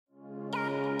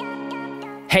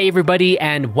Hey, everybody,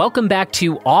 and welcome back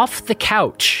to Off the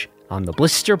Couch on the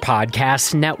Blister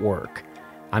Podcast Network.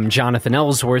 I'm Jonathan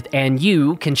Ellsworth, and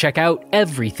you can check out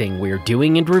everything we're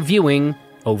doing and reviewing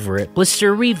over at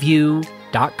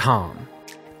blisterreview.com.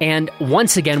 And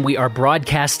once again, we are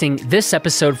broadcasting this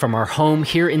episode from our home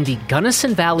here in the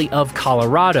Gunnison Valley of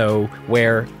Colorado,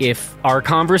 where if our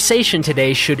conversation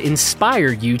today should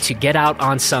inspire you to get out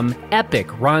on some epic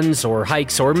runs or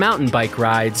hikes or mountain bike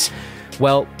rides,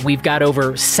 well, we've got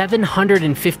over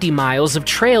 750 miles of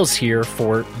trails here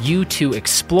for you to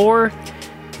explore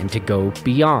and to go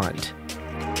beyond.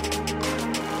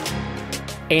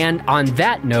 And on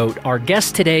that note, our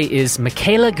guest today is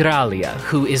Michaela Graglia,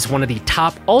 who is one of the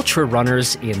top ultra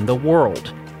runners in the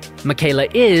world. Michaela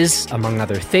is, among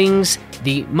other things,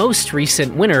 the most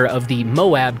recent winner of the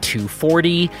Moab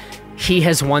 240. He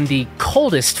has won the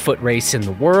coldest foot race in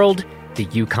the world, the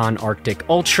Yukon Arctic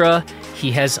Ultra.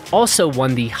 He has also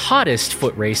won the hottest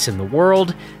foot race in the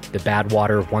world, the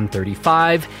Badwater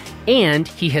 135, and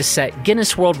he has set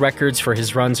Guinness World Records for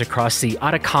his runs across the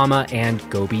Atacama and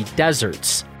Gobi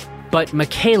deserts. But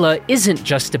Michaela isn't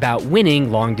just about winning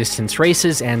long-distance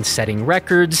races and setting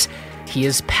records. He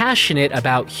is passionate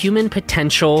about human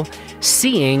potential,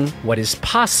 seeing what is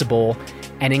possible,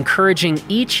 and encouraging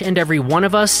each and every one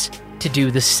of us to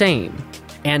do the same.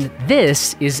 And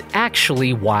this is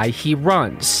actually why he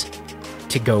runs,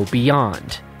 to go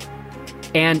beyond.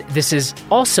 And this is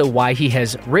also why he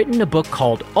has written a book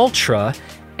called Ultra,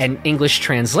 an English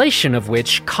translation of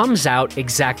which comes out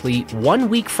exactly 1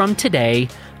 week from today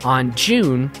on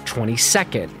June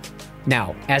 22nd.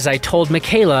 Now, as I told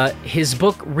Michaela, his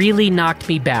book really knocked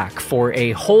me back for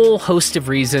a whole host of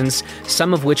reasons,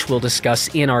 some of which we'll discuss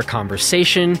in our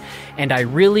conversation, and I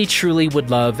really truly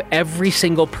would love every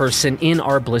single person in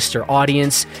our Blister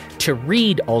audience to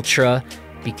read Ultra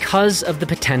because of the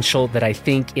potential that I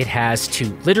think it has to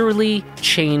literally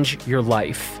change your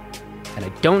life. And I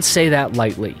don't say that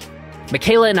lightly.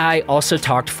 Michaela and I also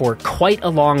talked for quite a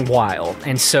long while,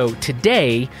 and so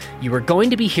today you are going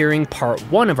to be hearing part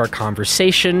one of our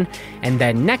conversation, and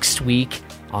then next week,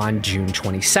 on June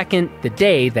 22nd, the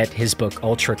day that his book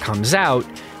Ultra comes out,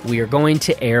 we are going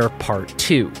to air part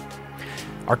two.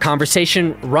 Our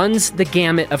conversation runs the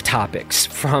gamut of topics,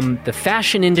 from the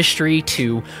fashion industry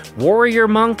to warrior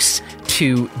monks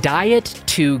to diet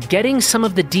to getting some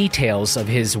of the details of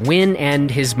his win and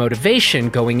his motivation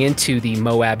going into the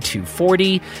Moab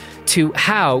 240 to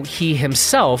how he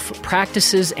himself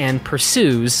practices and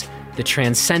pursues the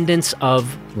transcendence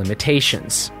of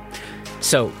limitations.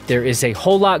 So there is a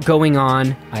whole lot going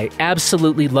on. I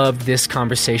absolutely loved this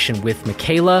conversation with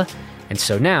Michaela, and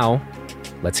so now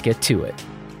let's get to it.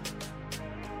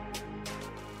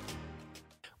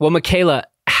 Well, Michaela,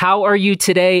 how are you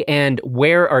today and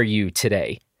where are you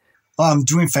today? Oh, I'm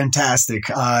doing fantastic.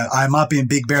 I'm up in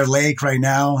Big Bear Lake right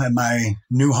now at my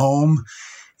new home.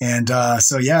 And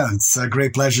so, it's a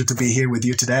great pleasure to be here with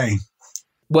you today.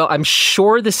 Well, I'm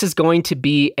sure this is going to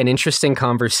be an interesting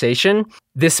conversation.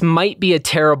 This might be a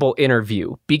terrible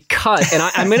interview because, and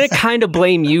I'm going to kind of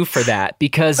blame you for that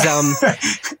because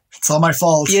it's all my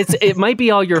fault. It might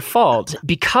be all your fault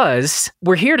because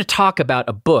we're here to talk about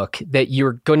a book that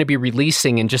you're going to be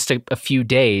releasing in just a few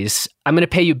days. I'm going to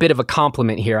pay you a bit of a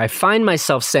compliment here. I find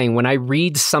myself saying when I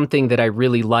read something that I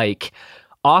really like,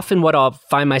 often what I'll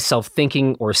find myself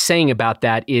thinking or saying about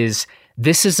that is,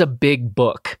 this is a big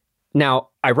book. Now,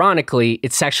 ironically,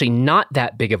 it's actually not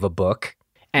that big of a book.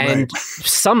 And right.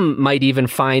 Some might even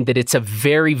find that it's a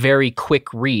very, very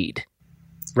quick read.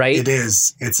 Right? It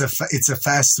is. It's a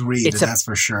fast read, that's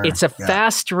for sure. It's a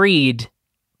fast read,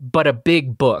 but a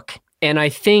big book. And I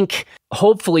think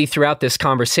hopefully throughout this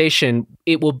conversation,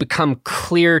 it will become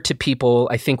clear to people,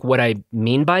 I think, what I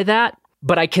mean by that.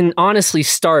 But I can honestly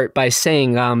start by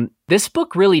saying this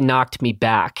book really knocked me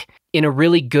back in a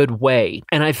really good way.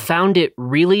 And I found it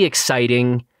really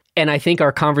exciting. And I think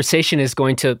our conversation is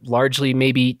going to largely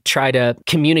maybe try to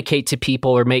communicate to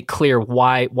people or make clear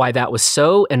why that was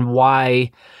so, and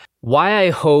why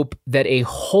I hope that a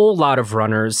whole lot of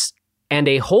runners and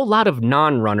a whole lot of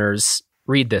non-runners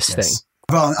read this thing.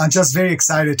 Well, I'm just very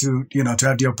excited to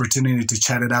have the opportunity to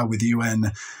chat it out with you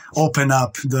and open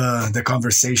up the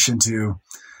conversation to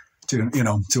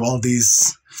all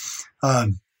these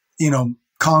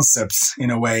concepts in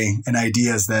a way and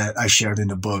ideas that I shared in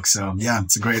the book. So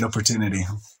it's a great opportunity.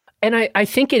 And I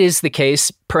think it is the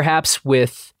case perhaps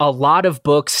with a lot of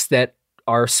books that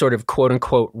are sort of quote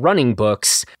unquote running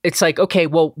books. It's like, okay,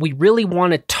 well, we really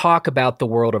want to talk about the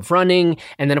world of running.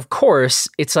 And then of course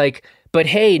it's like, But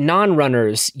hey,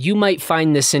 non-runners, you might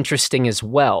find this interesting as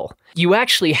well. You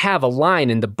actually have a line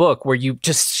in the book where you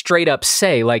just straight up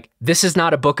say, like, this is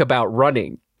not a book about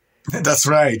running. That's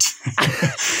right.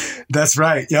 That's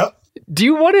right. Yep. Do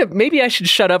you want to, maybe I should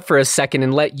shut up for a second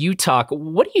and let you talk.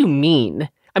 What do you mean?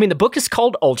 I mean, the book is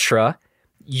called Ultra.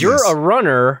 You're a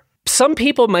runner. Some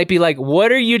people might be like,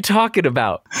 what are you talking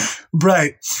about?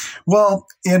 Right. Well,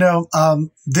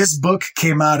 this book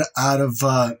came out of,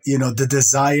 the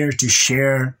desire to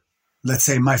share, let's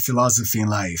say, my philosophy in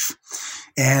life.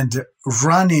 And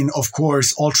running, of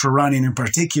course, ultra running in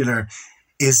particular,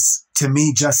 is to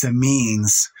me just a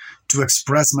means to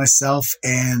express myself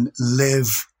and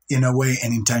live in a way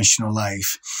an intentional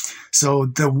life. So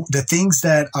the things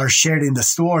that are shared in the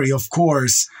story, of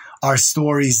course, are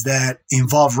stories that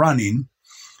involve running,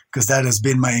 because that has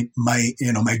been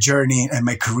my journey and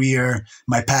my career,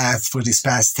 my path for these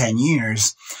past 10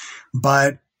 years.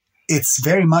 But it's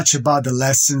very much about the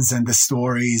lessons and the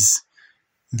stories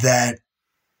that,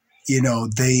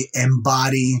 they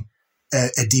embody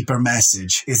a deeper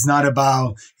message. It's not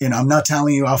about, I'm not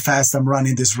telling you how fast I'm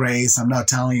running this race. I'm not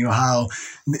telling you how,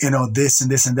 this and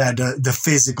this and that, the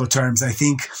physical terms. I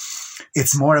think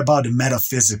it's more about the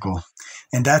metaphysical.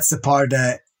 And that's the part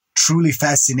that truly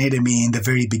fascinated me in the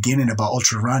very beginning about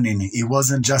ultra running. It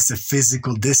wasn't just a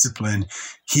physical discipline.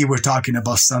 Here we're talking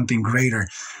about something greater.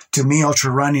 To me,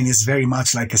 ultra running is very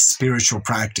much like a spiritual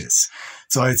practice.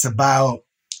 So it's about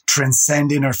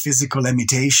transcending our physical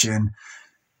limitation,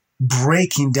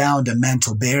 breaking down the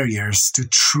mental barriers to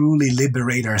truly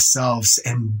liberate ourselves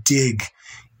and dig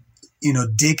in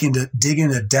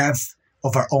the depth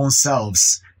of our own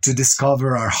selves to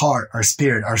discover our heart, our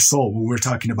spirit, our soul, what we were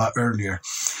talking about earlier.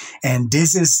 And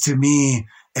this is, to me,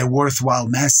 a worthwhile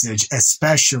message,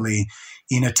 especially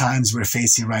in the times we're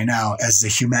facing right now as a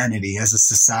humanity, as a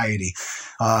society.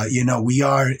 We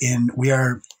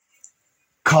are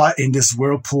caught in this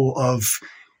whirlpool of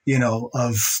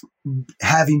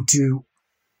having to,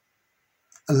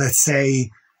 let's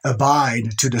say,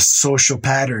 abide to the social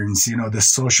patterns, the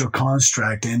social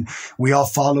construct, and we all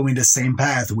following the same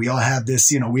path. We all have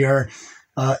this, we are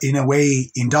in a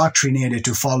way indoctrinated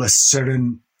to follow a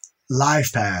certain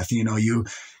life path. You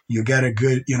get a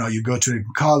good, you go to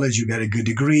college, you get a good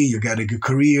degree, you get a good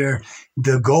career.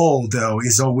 The goal, though,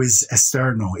 is always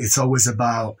external. It's always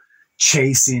about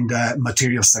chasing that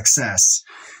material success.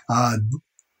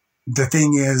 The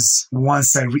thing is,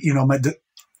 once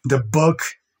the book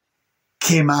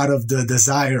came out of the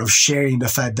desire of sharing the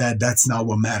fact that that's not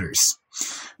what matters.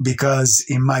 Because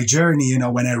in my journey,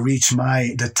 when I reached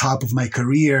the top of my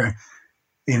career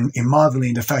in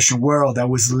modeling, the fashion world, I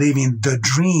was living the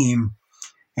dream.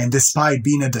 And despite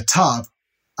being at the top,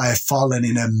 I have fallen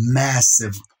in a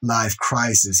massive life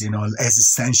crisis,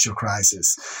 existential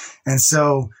crisis. And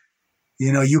so,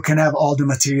 you can have all the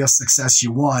material success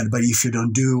you want, but if you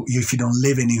don't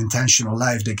live an intentional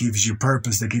life that gives you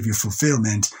purpose, that gives you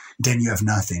fulfillment, then you have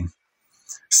nothing.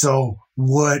 So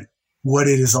what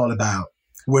it is all about?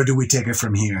 Where do we take it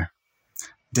from here?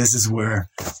 This is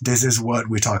what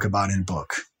we talk about in the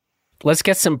book. Let's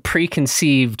get some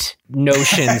preconceived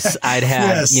notions I'd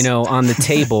have, Yes. On the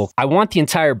table. I want the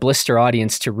entire Blister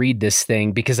audience to read this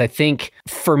thing because I think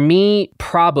for me,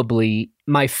 probably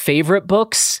my favorite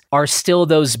books are still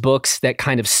those books that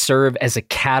kind of serve as a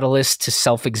catalyst to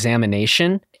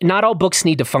self-examination. Not all books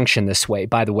need to function this way,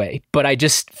 by the way, but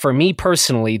for me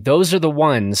personally, those are the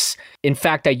ones. In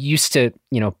fact, I used to,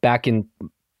 back in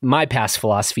my past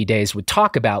philosophy days, would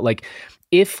talk about like,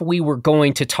 if we were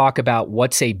going to talk about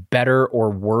what's a better or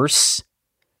worse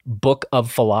book of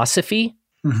philosophy,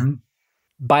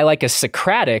 by like a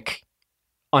Socratic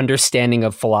understanding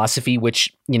of philosophy,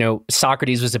 which,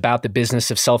 Socrates was about the business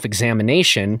of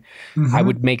self-examination, I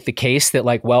would make the case that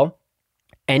like, well,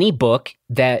 any book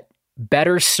that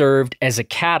better served as a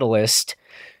catalyst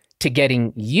to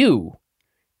getting you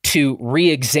to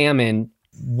re-examine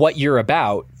what you're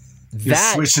about, You're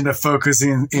switching the focus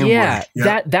inward. Yeah,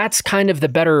 that's kind of the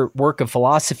better work of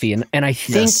philosophy. And I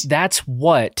think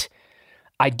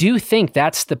I do think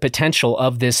that's the potential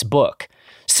of this book.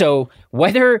 So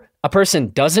whether a person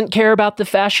doesn't care about the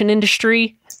fashion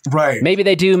industry, right? Maybe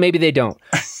they do, maybe they don't.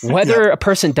 Whether a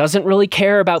person doesn't really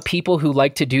care about people who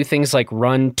like to do things like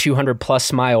run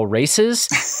 200+ mile races,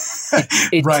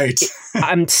 right.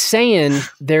 I'm saying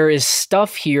there is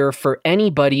stuff here for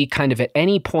anybody kind of at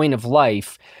any point of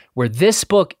life where this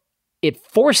book, it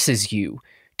forces you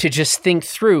to just think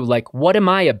through, like, what am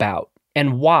I about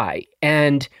and why?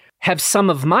 And have some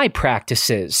of my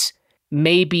practices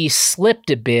maybe slipped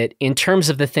a bit in terms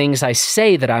of the things I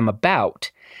say that I'm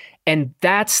about? And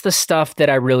that's the stuff that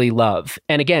I really love.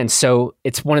 And again, so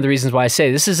it's one of the reasons why I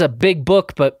say this is a big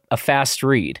book, but a fast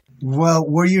read. Well,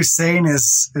 what you're saying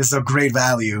is of great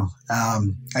value.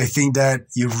 I think that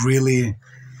you really,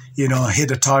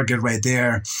 hit a target right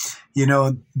there.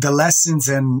 The lessons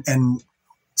and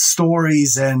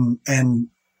stories and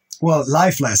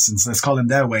life lessons, let's call them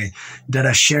that way, that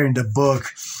I share in the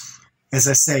book, as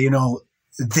I say,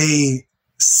 they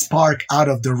spark out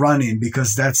of the running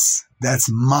because that's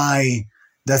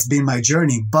been my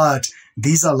journey. But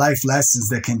these are life lessons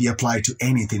that can be applied to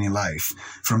anything in life,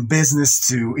 from business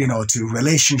to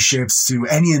relationships, to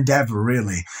any endeavor,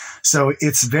 really. So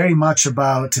it's very much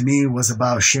about, to me, was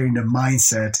about sharing the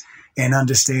mindset and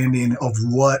understanding of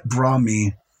what brought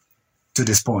me to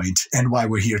this point and why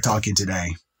we're here talking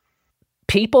today.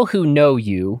 People who know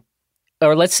you,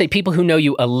 or let's say people who know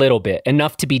you a little bit,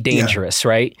 enough to be dangerous,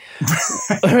 right?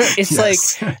 It's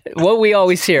yes. Like what we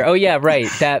always hear. Oh yeah, right.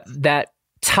 That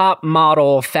top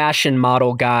model, fashion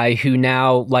model guy who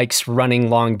now likes running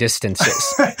long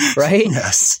distances, right?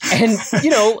 Yes. And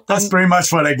that's pretty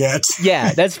much what I get.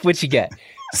 Yeah, that's what you get.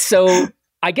 So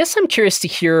I guess I'm curious to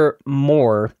hear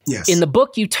more. Yes. In the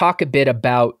book, you talk a bit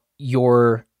about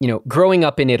your, growing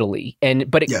up in Italy,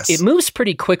 but it moves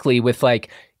pretty quickly with like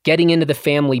getting into the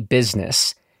family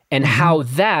business and how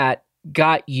that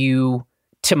got you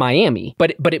to Miami.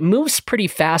 But it moves pretty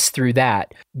fast through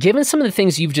that. Given some of the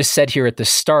things you've just said here at the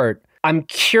start, I'm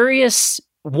curious,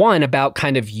 one, about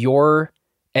kind of your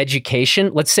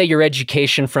education. Let's say your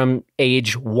education from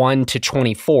age 1 to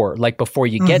 24, like before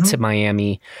you get to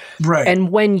Miami. Right.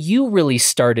 And when you really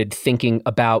started thinking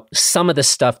about some of the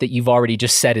stuff that you've already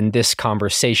just said in this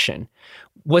conversation,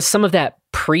 was some of that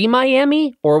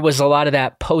pre-Miami or was a lot of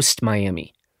that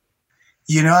post-Miami?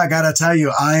 I got to tell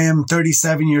you, I am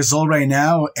 37 years old right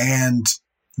now. And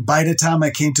by the time I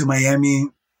came to Miami,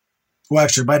 by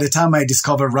the time I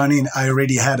discovered running, I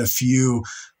already had a few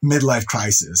midlife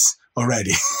crises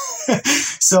already.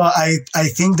 So I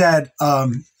think that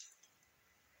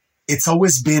it's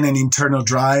always been an internal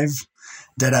drive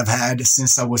that I've had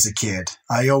since I was a kid.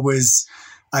 I always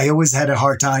had a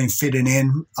hard time fitting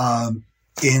in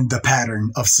the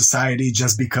pattern of society,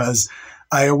 just because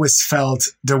I always felt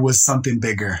there was something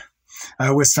bigger. I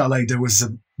always felt like there was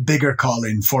a bigger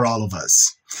calling for all of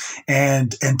us.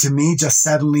 And to me, just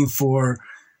settling for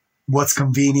what's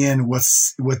convenient, what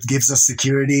gives us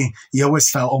security, you always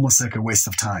felt almost like a waste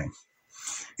of time.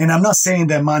 And I'm not saying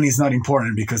that money is not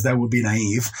important, because that would be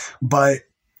naive, but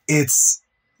it's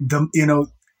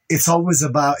always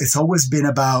been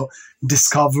about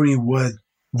discovering what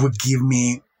would give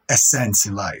me a sense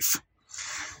in life.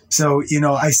 So,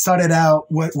 I started out,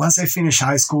 once I finished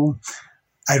high school,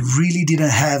 I really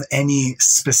didn't have any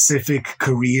specific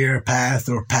career path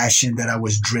or passion that I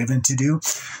was driven to do.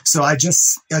 So I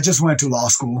just went to law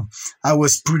school. I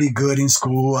was pretty good in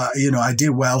school. I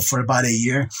did well for about a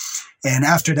year. And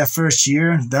after that first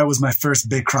year, that was my first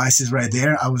big crisis right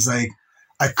there. I was like,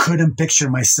 I couldn't picture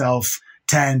myself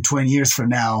 10, 20 years from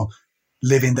now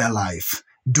living that life,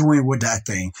 doing with that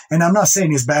thing. And I'm not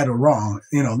saying it's bad or wrong.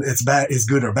 It's bad, it's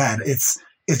good or bad. It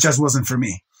just wasn't for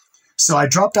me. So I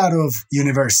dropped out of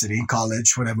university,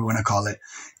 college, whatever you want to call it.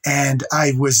 And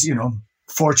I was,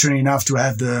 fortunate enough to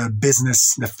have the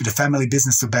business, the family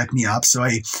business to back me up. So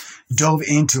I dove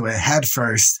into it head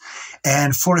first.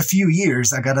 And for a few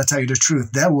years, I got to tell you the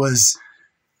truth, that was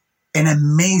an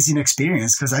amazing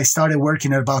experience, because I started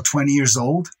working at about 20 years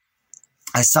old.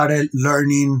 I started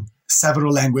learning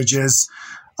several languages.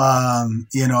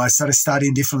 I started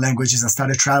studying different languages. I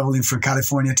started traveling from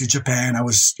California to Japan. I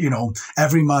was,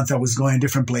 every month I was going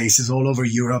different places all over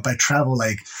Europe. I traveled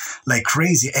like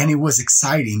crazy. And it was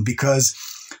exciting, because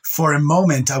for a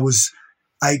moment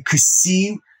I could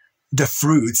see the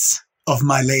fruits of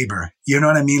my labor. You know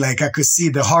what I mean? Like I could see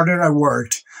the harder I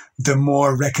worked, the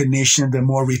more recognition, the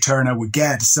more return I would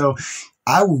get. So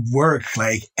I would work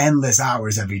like endless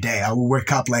hours every day. I would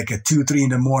wake up like at 2, 3 in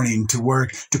the morning to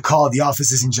work, to call the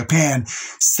offices in Japan,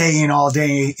 staying all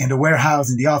day in the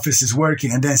warehouse in the offices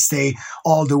working, and then stay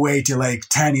all the way to like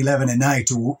 10, 11 at night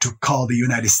to call the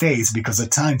United States because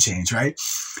of time change, right?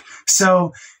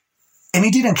 So, and he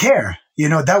didn't care.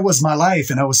 That was my life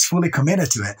and I was fully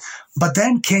committed to it. But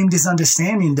then came this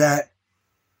understanding that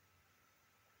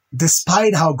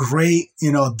despite how great,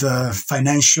 the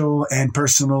financial and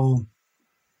personal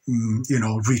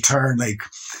return,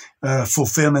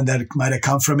 fulfillment that might have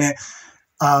come from it.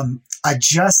 It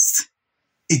just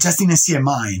didn't see a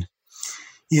mine.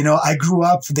 I grew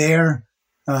up there.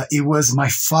 It was my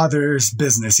father's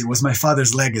business. It was my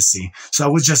father's legacy. So I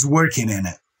was just working in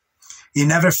it. it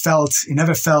never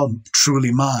felt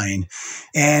truly mine.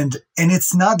 And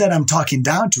it's not that I'm talking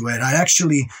down to it. I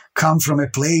actually come from a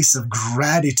place of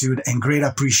gratitude and great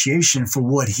appreciation for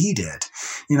what he did.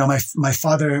 You know, my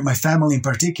father, my family in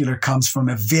particular, comes from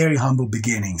a very humble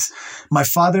beginnings. My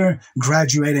father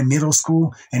graduated middle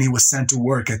school and he was sent to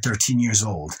work at 13 years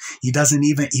old. He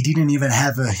didn't even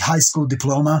have a high school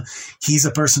diploma. He's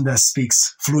a person that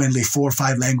speaks fluently 4 or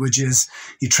 5 languages.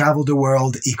 He traveled the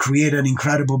world. He created an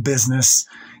incredible business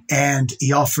and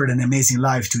he offered an amazing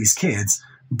life to his kids.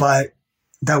 But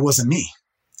that wasn't me.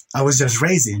 I was just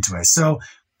raised into it. So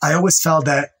I always felt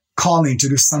that calling to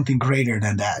do something greater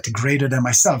than that, greater than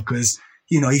myself. Because,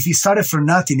 you know, if he started from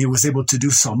nothing, he was able to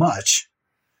do so much.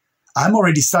 I'm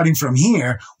already starting from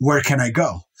here. Where can I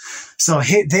go? So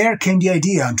there came the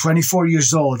idea. I'm 24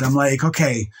 years old. I'm like,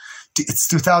 okay, it's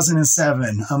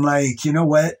 2007. I'm like, you know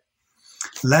what?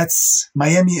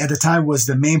 Miami at the time was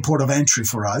the main port of entry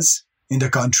for us in the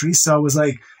country. So I was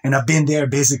like, and I've been there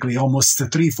basically almost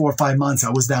 3, 4, 5 months. I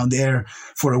was down there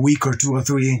for a week or 2 or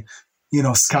 3, you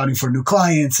know, scouting for new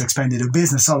clients, expanding the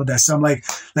business, all of that. So I'm like,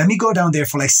 let me go down there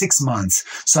for like 6 months.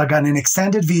 So I got an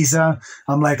extended visa.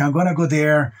 I'm like, I'm going to go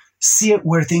there, see it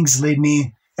where things lead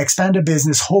me, expand the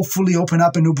business, hopefully open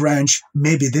up a new branch.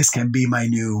 Maybe this can be my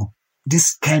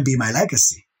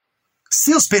legacy.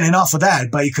 Still spinning off of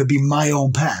that, but it could be my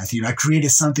own path. You know, I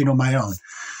created something on my own.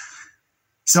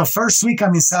 So first week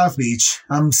I'm in South Beach.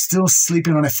 I'm still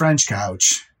sleeping on a friend's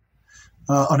couch.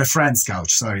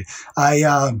 Sorry.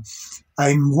 I'm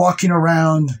walking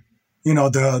around, you know,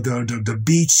 the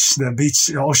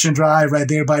beach, Ocean Drive right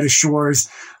there by the shores.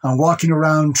 I'm walking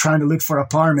around trying to look for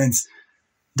apartments.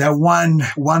 That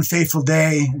one fateful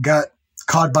day got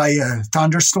caught by a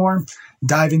thunderstorm,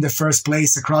 dive in the first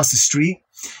place across the street.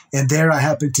 And there I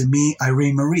happened to meet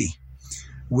Irene Marie,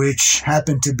 which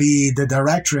happened to be the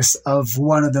directress of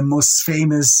one of the most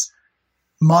famous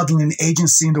modeling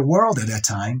agency in the world at that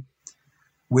time.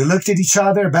 We looked at each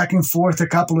other back and forth a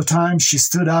couple of times. She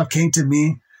stood up, came to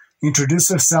me,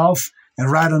 introduced herself, and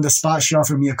right on the spot, she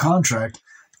offered me a contract.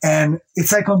 And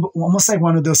it's like almost like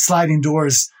one of those sliding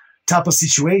doors type of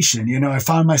situation. You know, I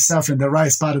found myself in the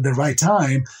right spot at the right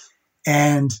time.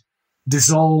 And this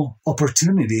whole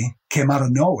opportunity came out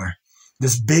of nowhere.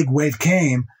 This big wave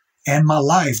came. And my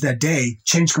life that day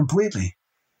changed completely.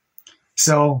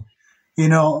 So, you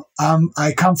know,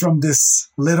 I come from this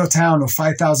little town of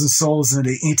 5,000 souls in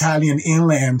the Italian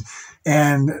inland.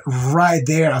 And right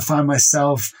there, I find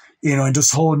myself, you know, in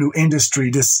this whole new industry,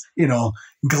 this, you know,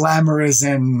 glamorous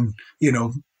and, you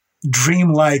know,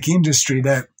 dreamlike industry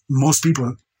that most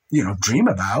people, you know, dream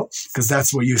about, because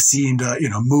that's what you see in the, you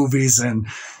know, movies and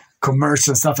commercials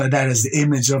and stuff like that as the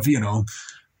image of, you know,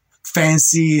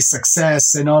 fancy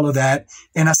success and all of that.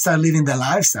 And I started living that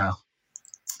lifestyle.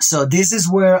 So this is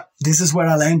where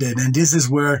I landed. And this is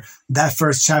where that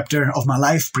first chapter of my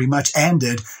life pretty much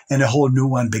ended and a whole new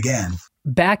one began.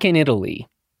 Back in Italy,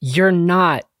 you're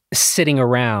not sitting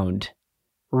around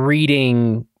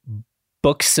reading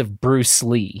books of Bruce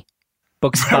Lee.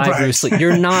 Books by right. Bruce Lee.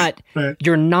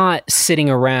 You're not sitting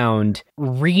around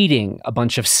reading a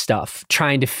bunch of stuff,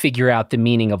 trying to figure out the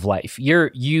meaning of life.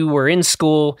 You were in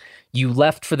school, you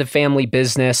left for the family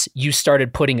business, you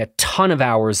started putting a ton of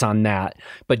hours on that.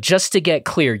 But just to get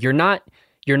clear, you're not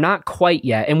quite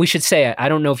yet. And we should say, I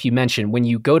don't know if you mentioned, when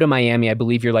you go to Miami, I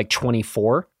believe you're like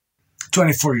 24.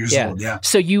 24 years old, yeah.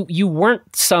 So you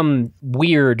weren't some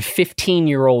weird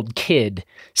 15-year-old kid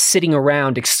sitting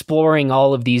around exploring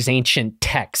all of these ancient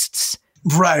texts.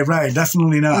 Right.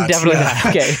 Definitely not. Not.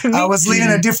 Okay. I was living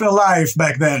a different life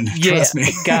back then. Trust me.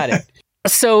 Got it.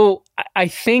 So I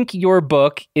think your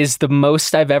book is the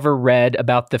most I've ever read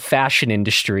about the fashion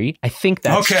industry. I think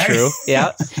that's true.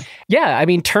 Yeah. Yeah. I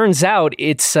mean, turns out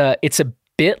it's a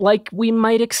bit like we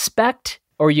might expect.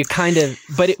 Or you kind of,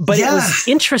 but it was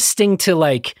interesting to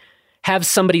like have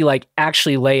somebody like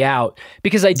actually lay out,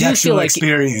 because I do feel like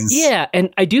experience. Yeah,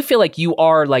 and I do feel like you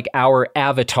are like our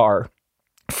avatar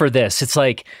for this. It's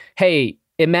like, hey,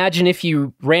 imagine if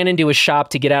you ran into a shop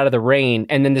to get out of the rain,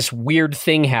 and then this weird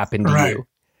thing happened to you.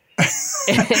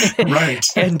 Right.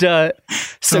 And so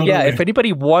totally. Yeah, if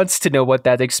anybody wants to know what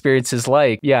that experience is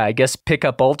like, yeah, I guess pick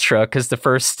up Ultra, because the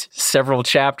first several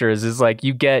chapters is like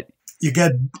you get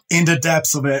in the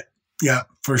depths of it. Yeah,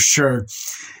 for sure.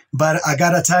 But I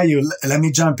got to tell you, let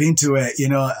me jump into it. You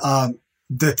know,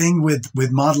 the thing with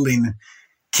modeling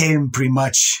came pretty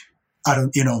much out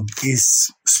of, you know,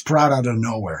 is sprout out of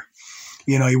nowhere.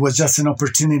 You know, it was just an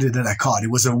opportunity that I caught.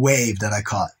 It was a wave that I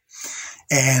caught.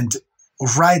 And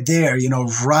right there, you know,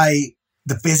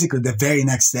 basically the very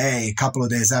next day, a couple of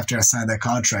days after I signed that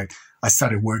contract, I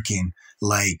started working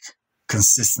like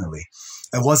consistently.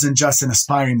 I wasn't just an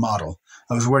aspiring model.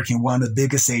 I was working one of the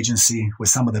biggest agency with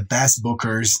some of the best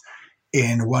bookers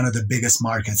in one of the biggest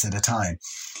markets at the time.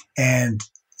 And,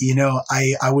 you know,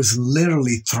 I was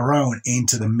literally thrown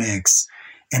into the mix,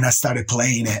 and I started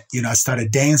playing it. You know, I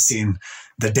started dancing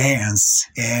the dance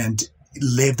and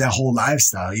lived that whole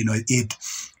lifestyle. You know,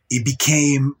 it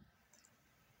became,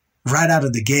 right out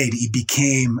of the gate, it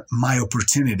became my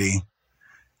opportunity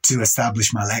to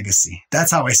establish my legacy.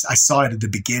 That's how I saw it at the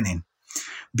beginning.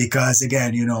 Because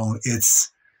again, you know, it's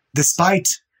despite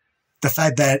the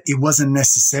fact that it wasn't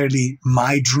necessarily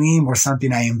my dream or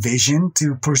something I envisioned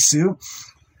to pursue,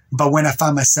 but when I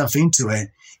found myself into it,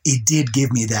 it did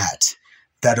give me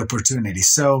that opportunity.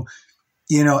 So,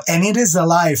 you know, and it is a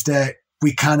life that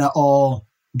we kind of all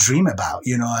dream about.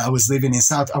 You know, I was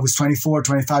 24,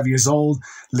 25 years old,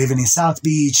 living in South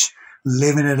Beach,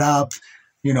 living it up,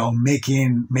 you know,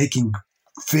 making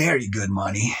very good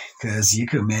money, because you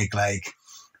could make like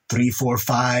 $3,000,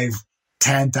 $4,000,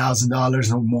 $5,000,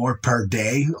 $10,000 or more per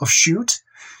day of shoot.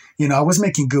 You know, I was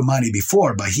making good money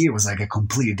before, but here was like a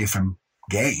completely different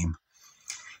game.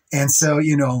 And so,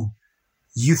 you know,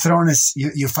 you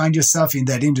find yourself in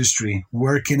that industry,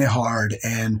 working it hard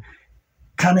and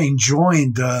kind of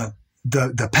enjoying the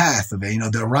path of it, you know,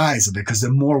 the rise of it. Because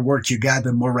the more work you got,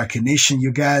 the more recognition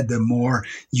you got, the more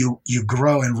you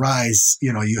grow and rise.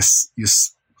 You know, you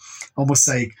almost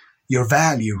like your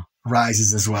value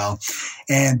rises as well.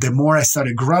 And the more I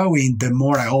started growing, the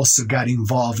more I also got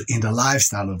involved in the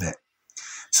lifestyle of it.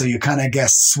 So you kind of get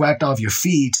swept off your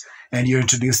feet, and you're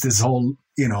introduced this whole,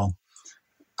 you know,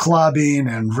 clubbing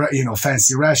and, you know,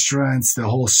 fancy restaurants, the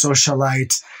whole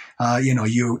socialite. You know,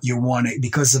 you want it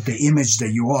because of the image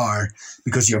that you are,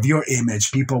 because of your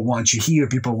image. People want you here,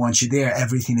 people want you there.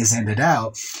 Everything is handed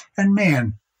out. And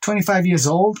man, 25 years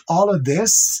old, all of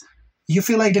this, you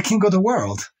feel like the king of the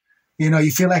world. You know,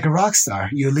 you feel like a rock star.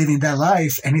 You're living that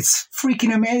life, and it's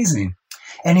freaking amazing.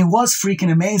 And it was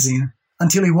freaking amazing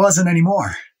until it wasn't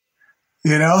anymore.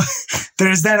 You know,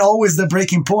 there's then always the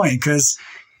breaking point, because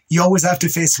you always have to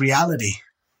face reality.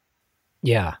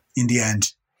 Yeah. In the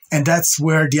end. And that's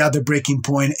where the other breaking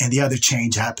point and the other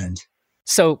change happened.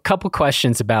 So, couple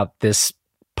questions about this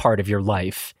part of your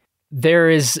life. There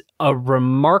is a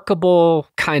remarkable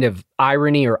kind of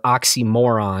irony or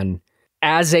oxymoron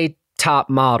as a top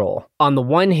model. On the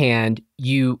one hand,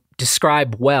 you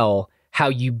describe well how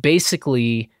you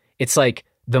basically, it's like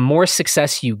the more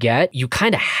success you get, you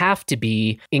kind of have to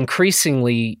be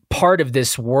increasingly part of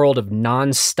this world of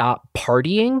nonstop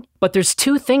partying. But there's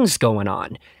two things going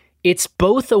on. It's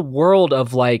both a world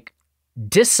of like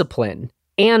discipline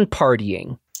and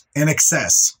partying. And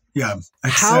excess. Yeah.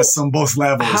 Excess on both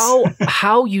levels.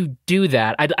 How you do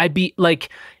that, I'd be like,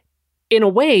 in a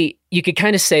way, you could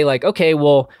kind of say like, okay,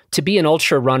 well, to be an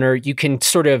ultra runner, you can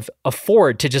sort of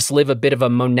afford to just live a bit of a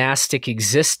monastic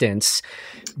existence,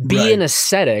 be an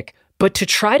ascetic, but to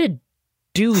try to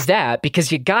do that, because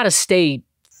you got to stay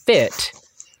fit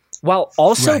while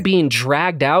also being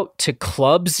dragged out to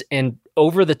clubs and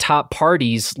over the top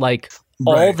parties like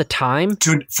all the time.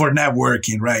 For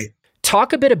networking, right.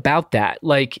 Talk a bit about that.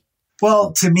 Like,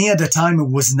 well, to me at the time, it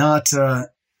was not,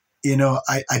 you know,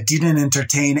 I didn't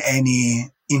entertain any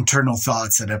internal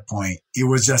thoughts at that point. It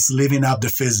was just living up the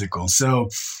physical. So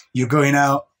you're going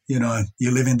out, you know,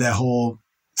 you're living that whole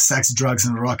sex, drugs,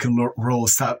 and rock and roll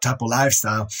type of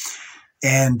lifestyle.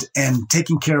 And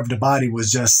taking care of the body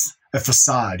was just a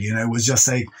facade. You know, it was just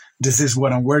like, this is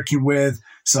what I'm working with.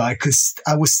 So I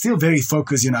was still very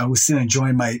focused. You know, I was still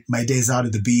enjoying my days out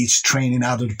at the beach, training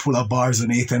out of the pull-up bars on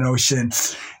 8th and Ocean.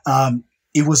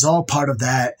 It was all part of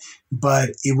that, but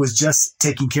it was just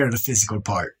taking care of the physical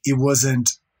part.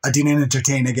 I didn't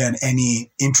entertain, again,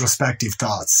 any introspective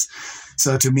thoughts.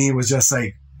 So to me, it was just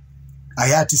like, I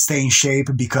had to stay in shape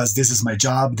because this is my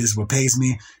job, this is what pays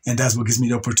me, and that's what gives me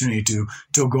the opportunity to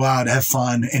go out, have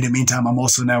fun. In the meantime, I'm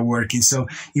also now working. So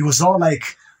it was all like,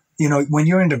 you know, when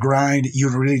you're in the grind, you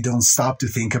really don't stop to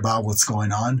think about what's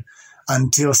going on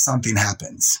until something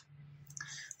happens.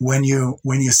 When you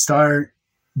start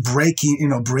breaking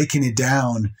it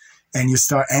down, and you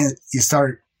start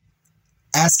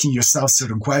asking yourself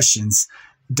certain questions,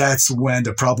 that's when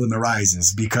the problem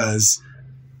arises, because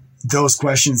those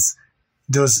questions,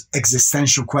 those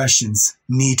existential questions,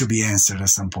 need to be answered at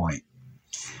some point.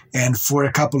 And for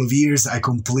a couple of years, I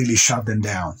completely shut them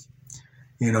down.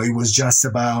 You know, it was just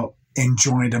about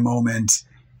enjoying the moment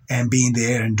and being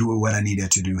there and doing what I needed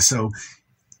to do. So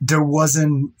there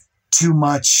wasn't too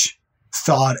much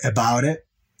thought about it.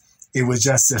 It was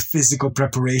just a physical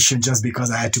preparation, just because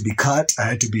I had to be cut, I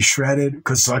had to be shredded,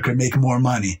 so I could make more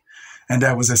money. And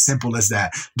that was as simple as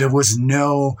that. There was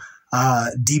no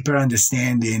deeper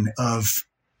understanding of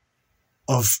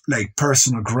like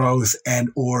personal growth and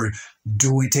or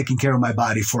taking care of my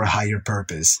body for a higher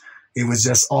purpose. It was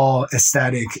just all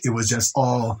aesthetic. It was just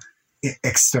all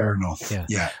external.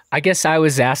 Yeah. I guess I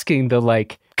was asking the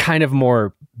like kind of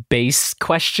more base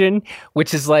question,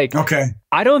 which is like, okay,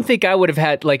 I don't think I would have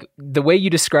had like the way you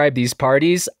describe these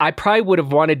parties. I probably would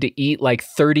have wanted to eat like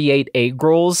 38 egg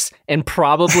rolls and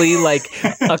probably like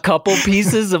a couple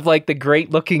pieces of like the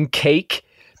great looking cake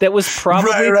that was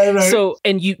probably right. So.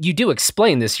 And you do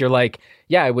explain this. You're like,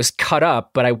 yeah, I was cut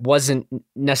up, but I wasn't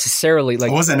necessarily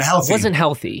like, it wasn't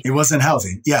healthy. It wasn't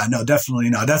healthy. Yeah, no, definitely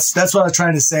not. That's what I'm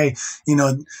trying to say. You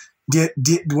know,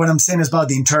 what I'm saying is about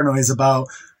the internal is about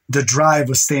the drive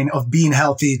of being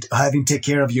healthy, having to take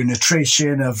care of your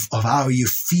nutrition, of how you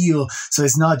feel. So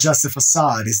it's not just a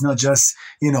facade. It's not just,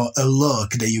 you know, a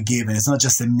look that you give, and it's not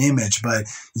just an image, but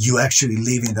you actually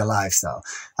living the lifestyle.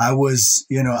 I was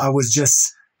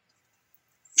just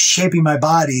shaping my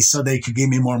body so they could give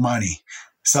me more money,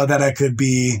 so that I could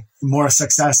be more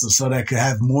successful, so that I could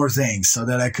have more things, so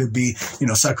that I could be, you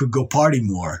know, so I could go party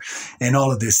more and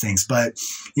all of these things. But,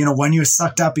 you know, when you're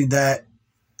sucked up in that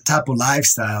type of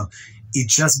lifestyle, it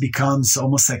just becomes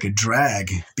almost like a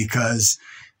drag, because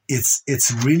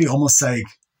it's really almost like,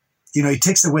 you know, it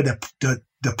takes away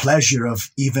the pleasure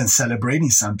of even celebrating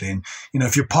something. You know,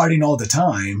 if you're partying all the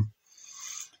time,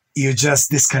 you just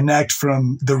disconnect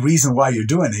from the reason why you're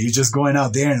doing it. You're just going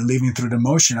out there and living through the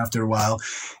motion after a while.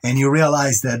 And you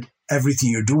realize that everything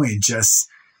you're doing just,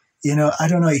 you know, I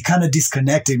don't know, it kind of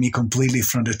disconnected me completely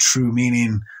from the true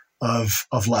meaning of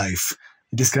life.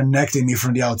 It disconnected me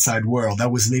from the outside world. I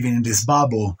was living in this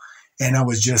bubble and I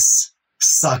was just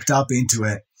sucked up into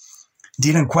it.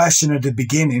 Didn't question at the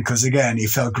beginning because, again, it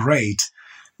felt great.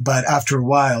 But after a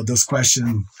while, those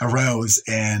questions arose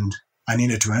and I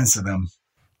needed to answer them.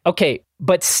 Okay,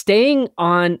 but staying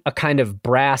on a kind of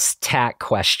brass tack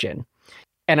question,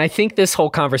 and I think this whole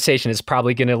conversation is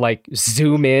probably going to like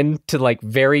zoom in to like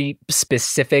very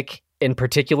specific in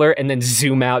particular, and then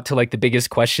zoom out to like the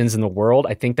biggest questions in the world.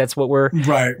 I think that's what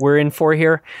we're in for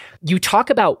here. You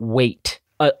talk about weight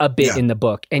a bit in the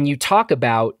book, and you talk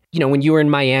about, you know, when you were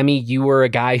in Miami, you were a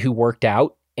guy who worked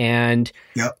out, and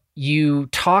you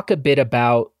talk a bit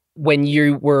about when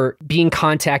you were being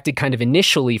contacted kind of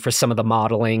initially for some of the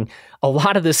modeling. A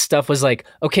lot of this stuff was like,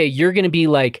 okay, you're going to be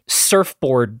like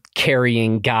surfboard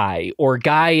carrying guy or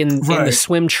guy in the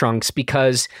swim trunks,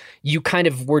 because you kind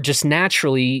of were just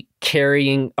naturally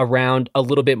carrying around a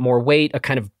little bit more weight, a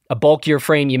kind of a bulkier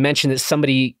frame. You mentioned that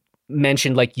somebody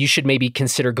mentioned like you should maybe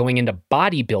consider going into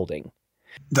bodybuilding.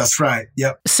 That's right.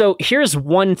 Yep. So here's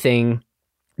one thing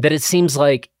that it seems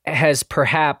like has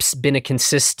perhaps been a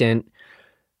consistent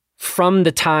from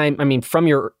the time, I mean, from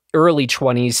your early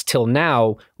 20s till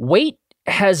now. Weight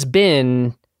has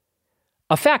been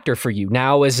a factor for you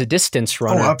now as a distance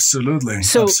runner. Oh, absolutely.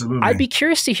 So absolutely. I'd be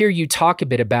curious to hear you talk a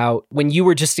bit about when you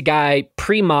were just a guy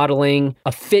pre-modeling,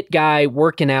 a fit guy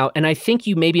working out. And I think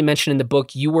you maybe mentioned in the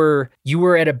book, you were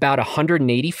at about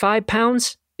 185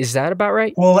 pounds. Is that about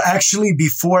right? Well, actually,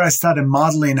 before I started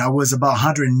modeling, I was about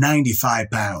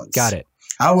 195 pounds. Got it.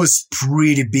 I was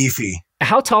pretty beefy.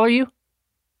 How tall are you?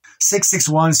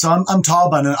 6'1", so I'm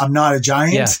tall, but I'm not a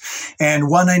giant. Yeah.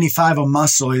 And 195 of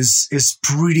muscle is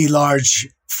pretty large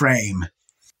frame.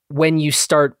 When you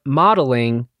start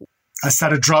modeling, I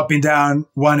started dropping down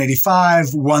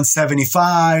 185,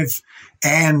 175,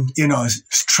 and, you know,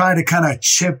 try to kind of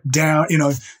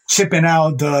chipping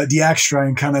out the extra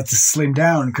and kind of to slim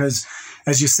down. Because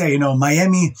as you say, you know,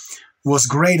 Miami was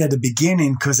great at the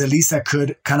beginning because at least I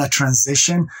could kind of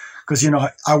transition. Because, you know,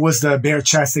 I was the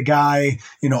bare-chested guy,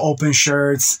 you know, open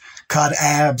shirts, cut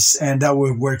abs, and that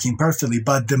were working perfectly.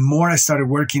 But the more I started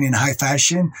working in high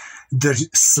fashion, the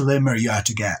slimmer you had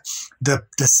to get. The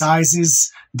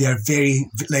sizes, they're very,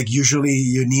 like, usually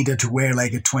you needed to wear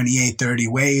like a 28, 30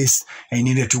 waist, and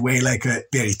you needed to wear like a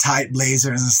very tight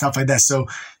blazers and stuff like that. So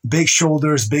big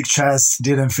shoulders, big chest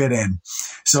didn't fit in.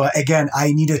 So again,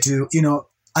 I needed to, you know,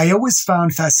 I always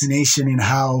found fascination in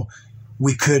how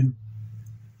we could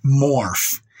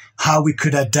morph, how we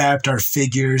could adapt our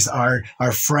figures, our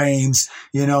frames.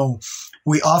 You know,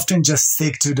 we often just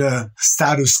stick to the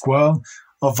status quo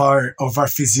of our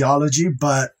physiology,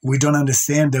 but we don't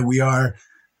understand that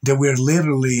we're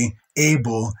literally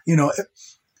able, you know,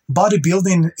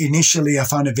 bodybuilding initially I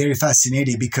found it very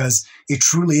fascinating because it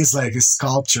truly is like a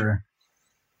sculpture,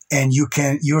 and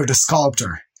you're the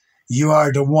sculptor. You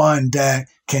are the one that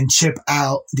can chip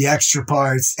out the extra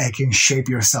parts and can shape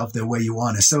yourself the way you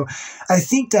want it. So I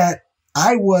think that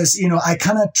I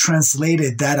kind of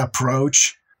translated that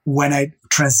approach when I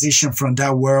transitioned from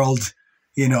that world,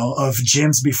 of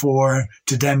gyms before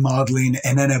to then modeling.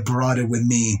 And then I brought it with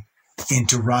me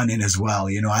into running as well.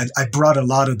 I brought a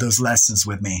lot of those lessons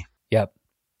with me. Yep.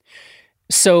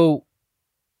 So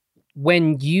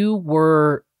when you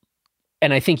were,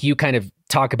 and I think you kind of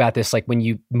talk about this, like when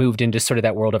you moved into sort of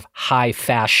that world of high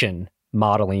fashion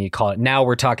modeling, you call it. Now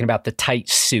we're talking about the tight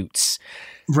suits.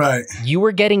 Right. You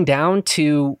were getting down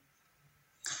to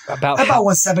about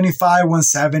 175,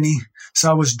 170. So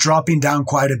I was dropping down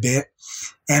quite a bit.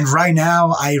 And right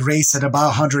now I race at about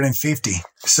 150.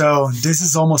 So this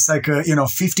is almost like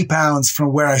 50 pounds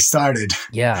from where I started.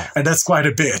 Yeah. And that's quite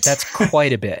a bit. That's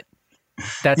quite a bit.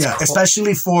 That's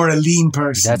especially for a lean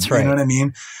person. That's right. You know what I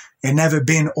mean? And never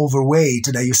been overweight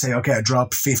that you say, okay, I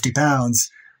dropped 50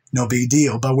 pounds. No big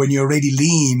deal. But when you're already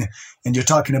lean and you're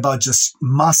talking about just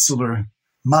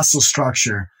muscle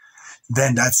structure,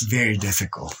 then that's very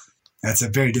difficult. That's a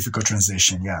very difficult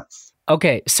transition. Yeah.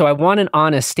 Okay. So I want an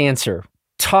honest answer.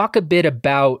 Talk a bit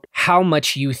about how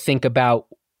much you think about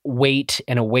weight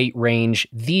and a weight range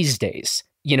these days.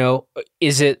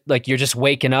 Is it like you're just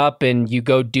waking up and you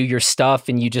go do your stuff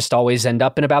and you just always end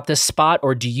up in about this spot?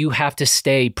 Or do you have to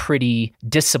stay pretty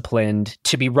disciplined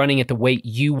to be running at the weight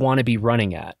you want to be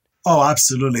running at? Oh,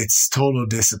 absolutely. It's total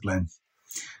discipline.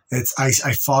 I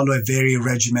follow a very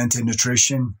regimented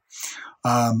nutrition.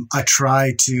 I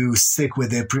try to stick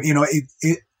with it.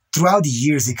 It throughout the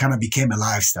years, it kind of became a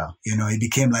lifestyle. It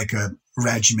became like a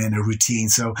regimen, a routine.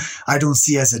 So I don't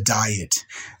see it as a diet.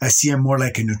 I see it more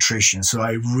like a nutrition. So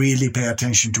I really pay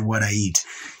attention to what I eat.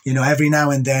 Every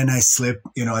now and then I slip,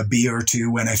 a beer or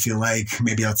two when I feel like,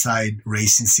 maybe outside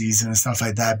racing season and stuff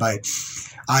like that. But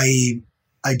I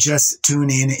just tune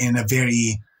in a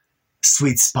very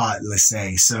sweet spot, let's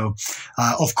say. So,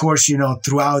 of course,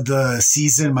 throughout the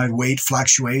season, my weight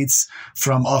fluctuates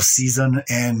from off season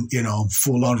and,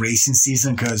 full on racing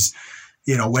season. Cause,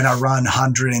 when I run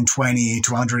 120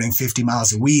 to 150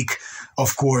 miles a week,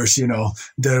 of course,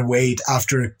 the weight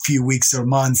after a few weeks or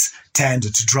months tend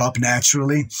to drop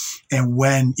naturally. And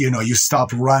when, you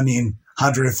stop running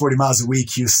 140 miles a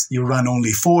week, you run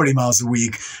only 40 miles a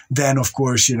week, then of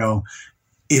course,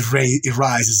 it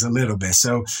rises a little bit.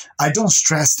 So I don't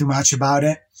stress too much about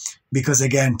it because,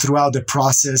 again, throughout the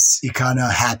process, it kind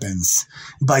of happens,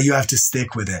 but you have to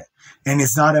stick with it. And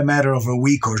it's not a matter of a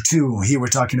week or two. Here we're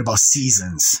talking about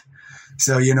seasons.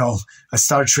 So, I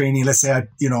start training, let's say,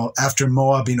 after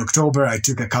Moab in October, I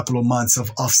took a couple of months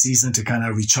of off season to kind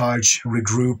of recharge,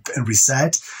 regroup, and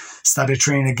reset. Started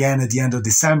training again at the end of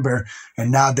December.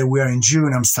 And now that we're in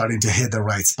June, I'm starting to hit the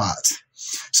right spot.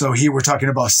 So here we're talking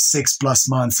about 6+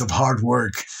 months of hard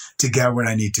work to get where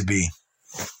I need to be.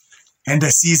 And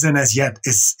the season is yet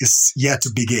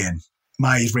to begin,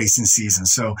 my racing season.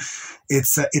 So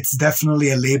it's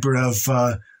definitely a labor of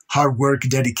hard work,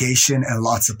 dedication, and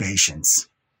lots of patience.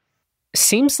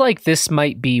 Seems like this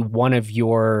might be one of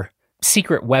your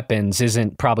secret weapons,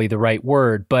 isn't probably the right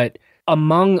word, but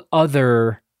among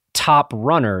other top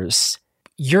runners,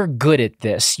 you're good at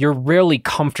this. You're really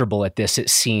comfortable at this, it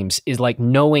seems, is like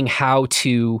knowing how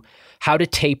to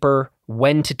taper,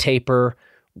 when to taper,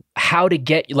 how to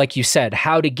get, like you said,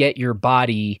 how to get your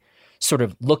body sort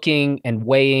of looking and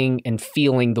weighing and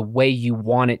feeling the way you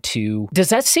want it to. Does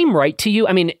that seem right to you?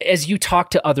 I mean, as you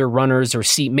talk to other runners or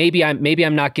see, maybe I'm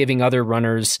not giving other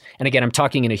runners, and again, I'm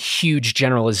talking in a huge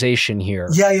generalization here.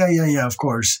 Yeah, of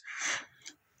course.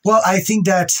 Well, I think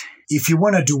that if you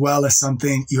want to do well at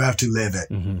something, you have to live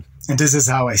it. Mm-hmm. And this is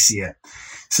how I see it.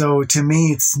 So to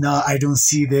me, I don't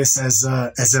see this as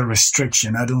a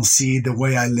restriction. I don't see the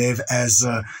way I live as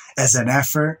an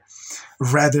effort,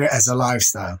 rather as a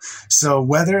lifestyle. So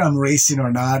whether I'm racing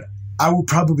or not, I will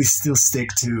probably still stick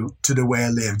to the way I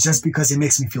live just because it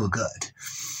makes me feel good.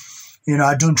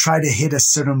 I don't try to hit a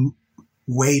certain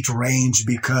weight range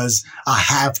because I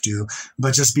have to,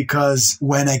 but just because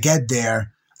when I get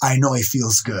there, I know it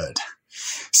feels good.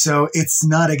 So it's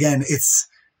not, again, it's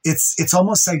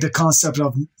almost like the concept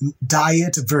of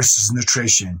diet versus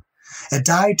nutrition. A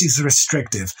diet is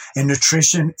restrictive and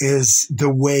nutrition is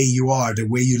the way you are, the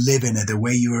way you live in it, the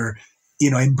way you're,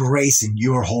 embracing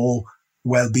your whole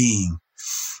well-being.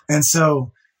 And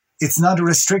so it's not a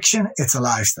restriction, it's a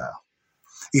lifestyle.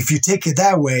 If you take it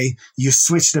that way, you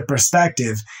switch the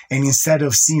perspective, and instead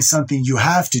of seeing something you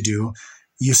have to do,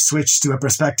 you switch to a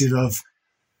perspective of,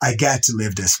 I get to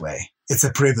live this way. It's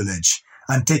a privilege.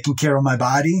 I'm taking care of my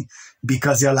body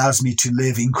because it allows me to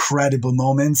live incredible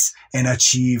moments and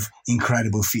achieve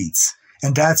incredible feats.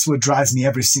 And that's what drives me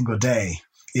every single day,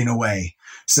 in a way.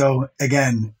 So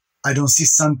again, I don't see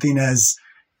something as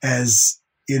it's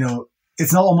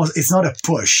not a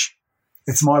push.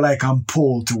 It's more like I'm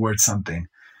pulled towards something.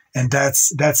 And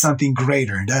that's something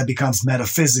greater. That becomes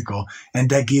metaphysical, and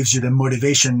that gives you the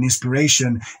motivation and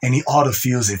inspiration, and it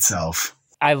autofuels itself.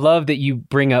 I love that you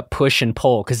bring up push and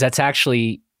pull, because that's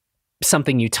actually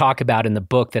something you talk about in the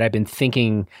book that I've been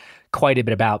thinking quite a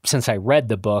bit about since I read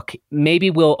the book. Maybe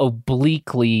we'll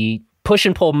obliquely, push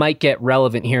and pull might get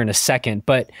relevant here in a second,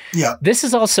 but this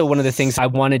is also one of the things I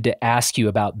wanted to ask you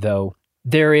about, though.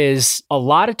 There is a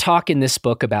lot of talk in this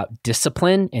book about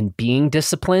discipline and being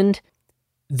disciplined.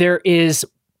 There is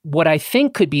what I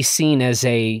think could be seen as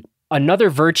another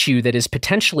virtue that is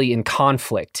potentially in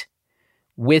conflict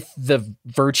with the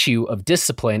virtue of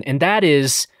discipline, and that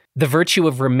is the virtue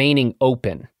of remaining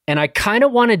open. And I kind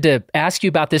of wanted to ask you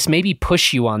about this, maybe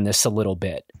push you on this a little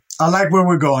bit. I like where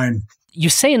we're going. You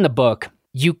say in the book,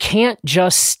 you can't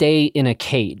just stay in a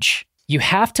cage. You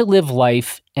have to live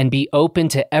life and be open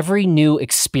to every new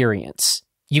experience.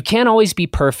 You can't always be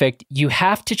perfect. You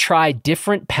have to try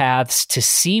different paths to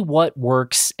see what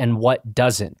works and what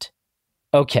doesn't.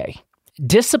 Okay.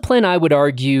 Discipline, I would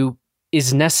argue,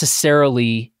 is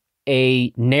necessarily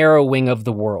a narrowing of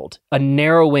the world, a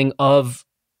narrowing of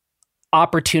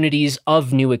opportunities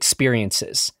of new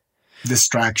experiences.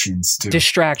 Distractions, too.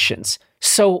 Distractions.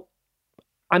 So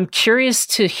I'm curious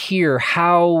to hear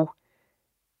how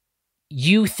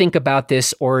you think about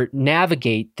this or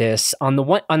navigate this. On the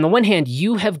one hand,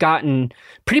 you have gotten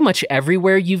pretty much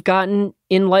everywhere you've gotten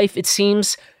in life, it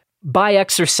seems, by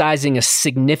exercising a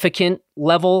significant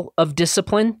level of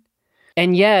discipline.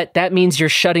 And yet that means you're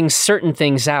shutting certain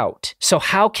things out. So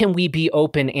how can we be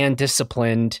open and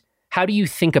disciplined? How do you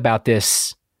think about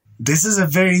this? This is a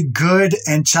very good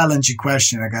and challenging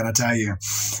question, I gotta tell you.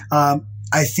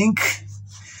 I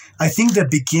think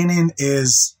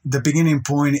the beginning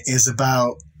point is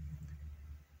about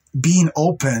being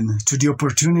open to the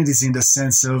opportunities, in the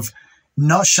sense of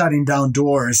not shutting down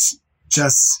doors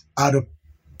just out of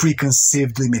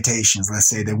preconceived limitations, let's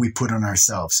say, that we put on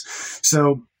ourselves.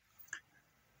 So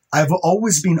I've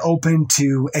always been open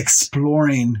to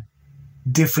exploring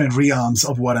different realms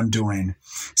of what I'm doing.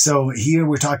 So here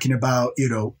we're talking about,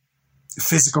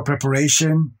 physical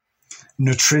preparation,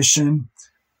 nutrition,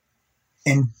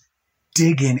 and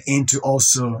digging into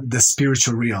also the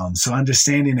spiritual realm. So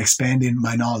understanding, expanding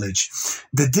my knowledge.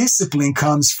 The discipline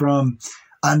comes from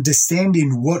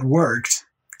understanding what worked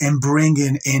and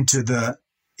bringing into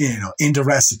in the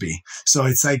recipe. So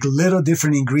it's like little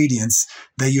different ingredients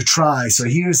that you try. So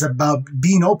here's about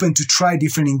being open to try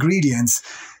different ingredients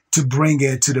to bring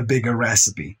it to the bigger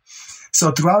recipe.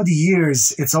 So throughout the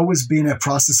years, it's always been a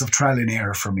process of trial and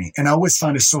error for me. And I always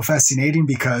found it so fascinating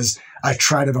because I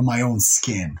tried it on my own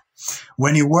skin.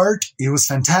 When it worked, it was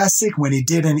fantastic. When it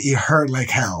didn't, it hurt like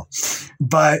hell.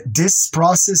 But this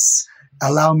process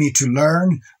allowed me to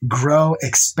learn, grow,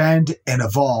 expand, and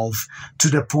evolve to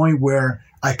the point where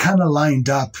I kind of lined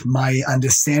up my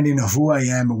understanding of who I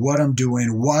am, what I'm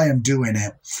doing, why I'm doing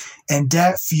it. And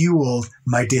that fueled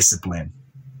my discipline.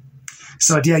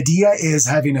 So the idea is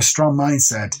having a strong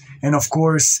mindset. And of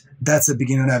course, that's the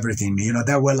beginning of everything.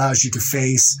 That will allow you to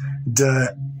face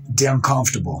the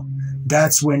uncomfortable.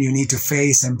 That's when you need to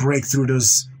face and break through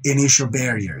those initial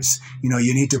barriers.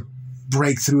 You need to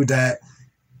break through that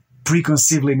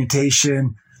preconceived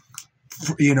limitation,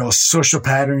 social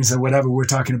patterns or whatever we were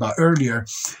talking about earlier,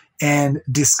 and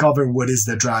discover what is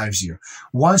that drives you.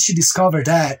 Once you discover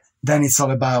that, then it's all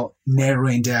about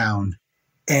narrowing down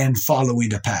and following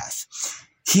the path.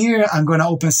 Here, I'm going to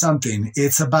open something.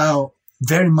 It's about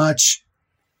very much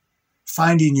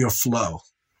finding your flow.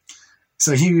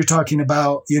 So here you're talking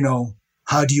about,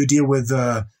 how do you deal with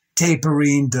the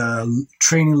tapering, the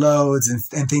training loads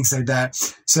and things like that.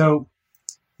 So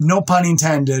no pun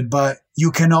intended, but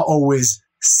you cannot always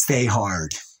stay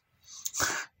hard.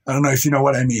 I don't know if you know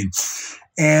what I mean.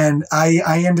 And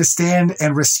I understand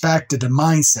and respect the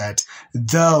mindset,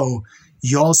 though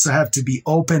you also have to be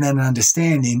open and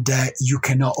understanding that you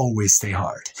cannot always stay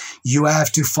hard. You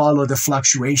have to follow the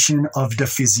fluctuation of the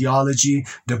physiology,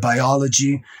 the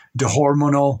biology, the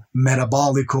hormonal,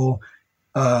 metabolical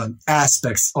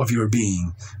aspects of your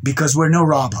being, because we're no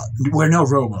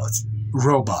robots.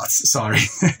 Sorry.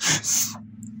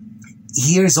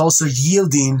 Here's also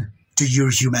yielding to your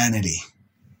humanity,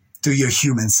 to your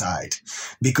human side,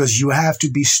 because you have to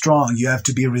be strong, you have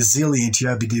to be resilient, you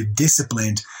have to be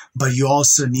disciplined, but you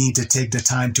also need to take the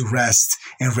time to rest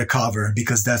and recover,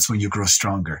 because that's when you grow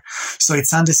stronger. So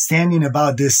it's understanding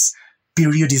about this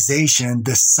periodization,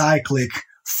 the cyclic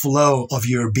flow of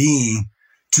your being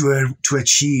to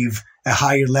achieve a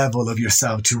higher level of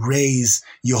yourself, to raise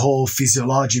your whole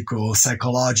physiological,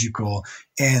 psychological,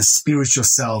 and spiritual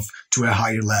self to a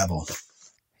higher level.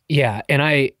 Yeah. And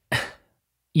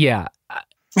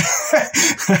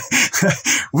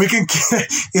We can.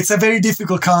 It's a very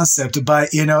difficult concept, but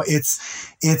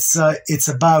it's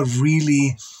about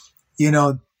really,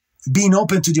 being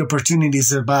open to the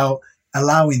opportunities, about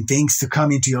allowing things to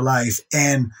come into your life,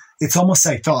 and it's almost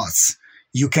like thoughts.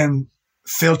 You can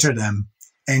filter them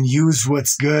and use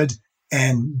what's good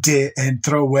and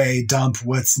throw away, dump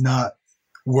what's not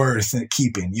worth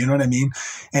keeping. You know what I mean?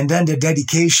 And then the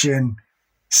dedication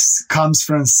comes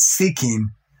from seeking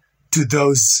to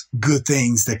those good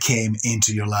things that came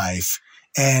into your life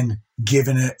and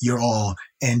giving it your all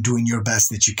and doing your best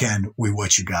that you can with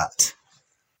what you got.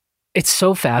 It's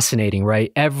so fascinating,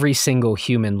 right? Every single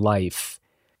human life,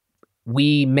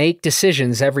 we make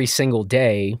decisions every single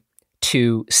day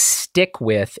to stick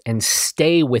with and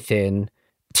stay within,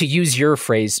 to use your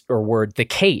phrase or word, the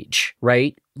cage,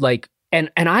 right? Like, and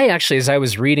I actually, as I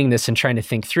was reading this and trying to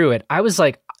think through it, I was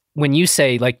like, when you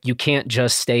say like, you can't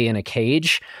just stay in a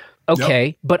cage, okay,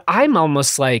 yep. But I'm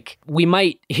almost like, we're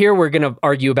going to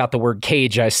argue about the word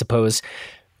cage, I suppose.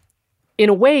 In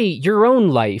a way, your own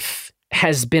life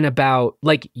has been about,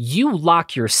 like, you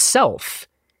lock yourself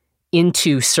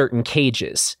into certain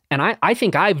cages. And I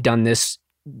think I've done this,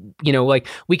 like,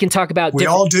 we can talk about... We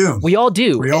all do.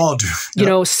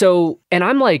 Yep. So, and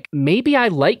I'm like, maybe I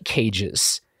like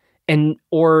cages.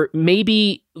 Or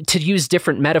maybe, to use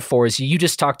different metaphors, you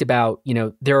just talked about,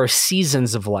 there are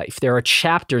seasons of life, there are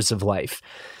chapters of life.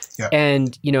 Yeah.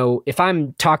 And, if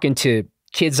I'm talking to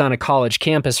kids on a college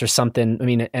campus or something, I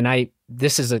mean,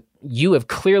 you have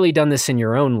clearly done this in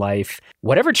your own life.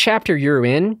 Whatever chapter you're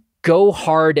in, go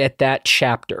hard at that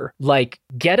chapter. Like,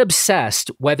 get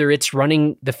obsessed, whether it's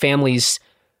running the family's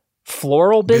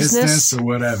floral business or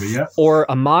whatever, yeah, or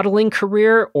a modeling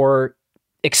career, or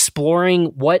exploring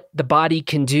what the body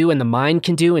can do and the mind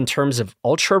can do in terms of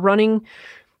ultra running.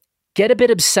 Get a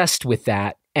bit obsessed with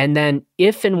that. And then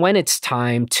if and when it's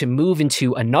time to move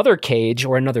into another cage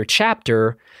or another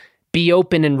chapter, be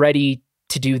open and ready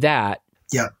to do that.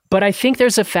 Yeah. But I think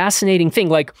there's a fascinating thing,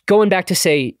 like going back to,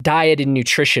 say, diet and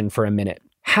nutrition for a minute.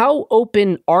 How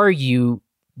open are you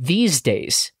these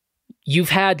days? You've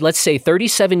had, let's say,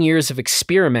 37 years of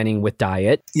experimenting with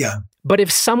diet. Yeah. But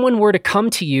if someone were to come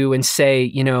to you and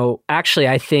say, actually,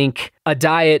 I think a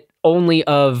diet only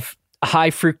of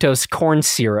high fructose corn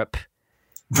syrup.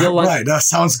 Right. That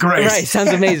sounds great. Right.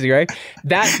 Sounds amazing, right?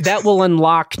 That will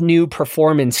unlock new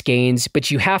performance gains, but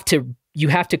you have to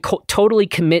totally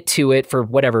commit to it for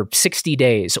whatever, 60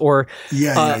 days or,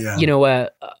 a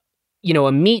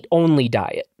meat only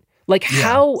diet. Like,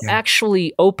 how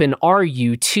actually open are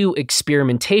you to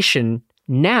experimentation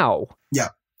now? Yeah.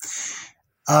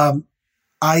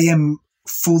 I am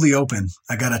fully open.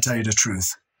 I gotta tell you the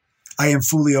truth. I am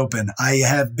fully open. I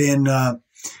have been,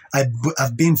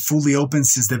 I've been fully open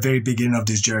since the very beginning of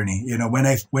this journey. When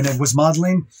I was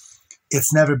modeling,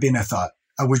 it's never been a thought.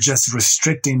 I was just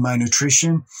restricting my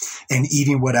nutrition and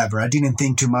eating whatever. I didn't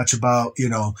think too much about,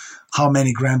 how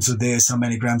many grams of this, how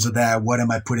many grams of that, what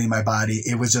am I putting in my body?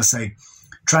 It was just like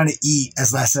trying to eat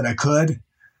as less as I could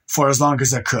for as long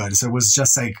as I could. So it was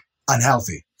just like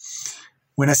unhealthy.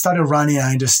 When I started running,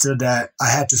 I understood that I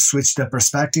had to switch the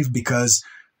perspective, because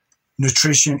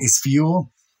nutrition is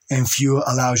fuel, and fuel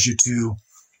allows you to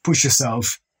push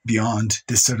yourself beyond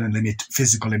this certain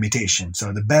physical limitation.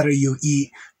 So the better you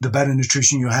eat, the better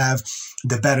nutrition you have,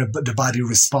 the better the body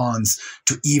responds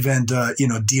to even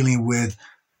dealing with,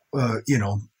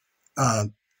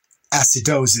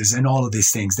 acidosis and all of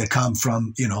these things that come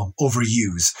from,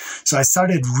 overuse. So I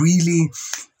started really,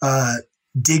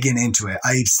 digging into it.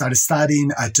 I started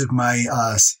studying. I took my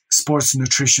sports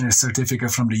nutritionist certificate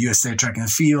from the USA Track and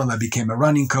Field. I became a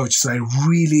running coach. So I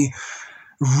really,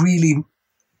 really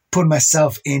put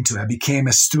myself into it. I became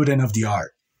a student of the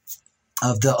art,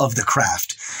 of the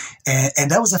craft.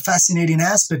 And that was a fascinating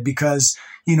aspect, because,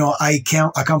 I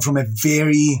come from a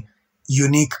very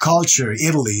unique culture.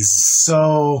 Italy is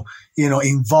so,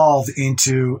 involved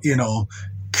into,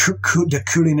 the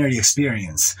culinary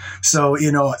experience. So,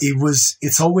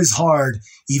 it's always hard,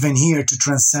 even here, to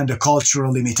transcend the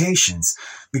cultural limitations,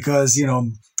 because,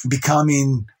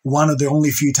 becoming one of the only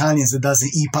few Italians that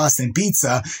doesn't eat pasta and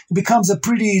pizza, it becomes a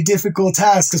pretty difficult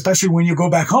task, especially when you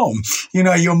go back home.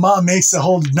 Your mom makes a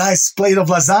whole nice plate of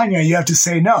lasagna and you have to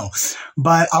say no.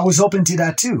 But I was open to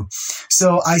that too.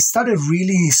 So I started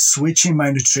really switching my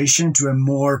nutrition to a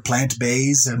more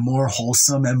plant-based and more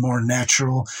wholesome and more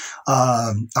natural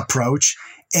approach.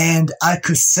 And I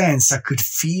could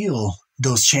feel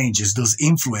those changes, those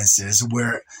influences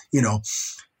where,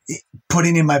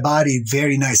 putting in my body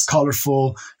very nice,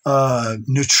 colorful,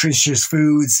 nutritious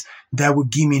foods, that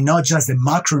would give me not just the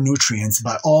macronutrients,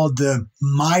 but all the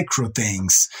micro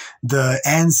things, the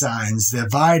enzymes, the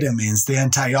vitamins, the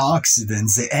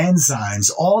antioxidants, the enzymes,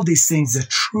 all these things that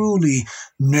truly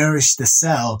nourish the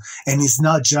cell and is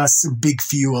not just big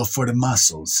fuel for the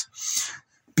muscles.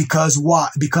 Because why?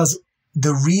 Because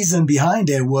the reason behind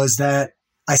it was that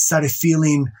I started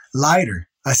feeling lighter.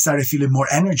 I started feeling more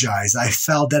energized. I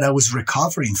felt that I was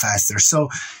recovering faster. So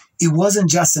it wasn't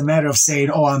just a matter of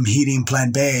saying, oh, I'm eating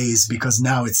plant-based because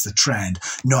now it's the trend.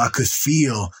 No, I could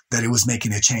feel that it was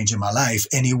making a change in my life.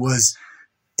 And it was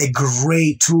a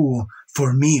great tool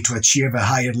for me to achieve a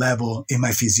higher level in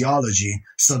my physiology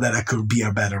so that I could be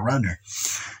a better runner.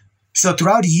 So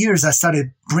throughout the years, I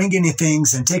started bringing in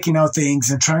things and taking out things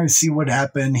and trying to see what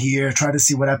happened here, try to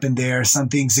see what happened there. Some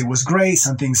things it was great,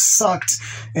 some things sucked.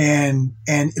 And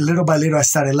little by little, I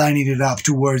started lining it up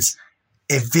towards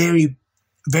a very,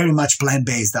 very much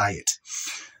plant-based diet.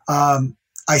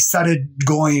 I started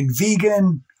going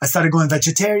vegan. I started going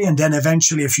vegetarian. Then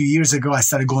eventually, a few years ago, I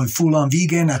started going full-on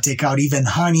vegan. I take out even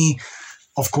honey,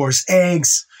 of course,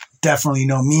 eggs. Definitely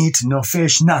no meat, no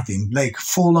fish, nothing. Like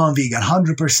full-on vegan,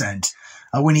 100%.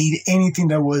 I wouldn't eat anything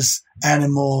that was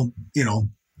animal,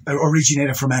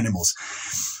 originated from animals.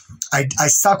 I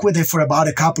stuck with it for about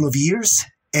a couple of years.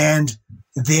 And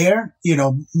there,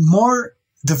 the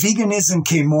veganism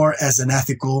came more as an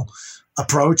ethical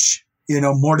approach,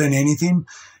 more than anything.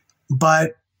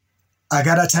 But I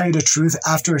got to tell you the truth,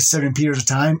 after a certain period of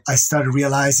time, I started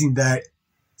realizing that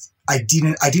I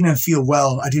didn't feel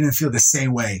well. I didn't feel the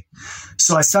same way.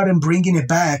 So I started bringing it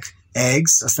back,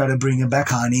 eggs. I started bringing back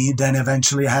honey. Then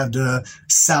eventually I have the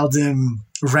seldom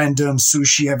random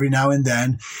sushi every now and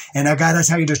then. And I got to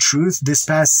tell you the truth, this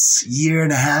past year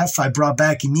and a half, I brought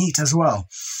back meat as well.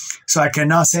 So I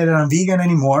cannot say that I'm vegan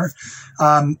anymore.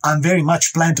 I'm very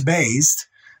much plant-based,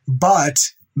 but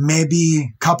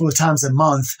maybe a couple of times a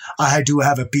month, I do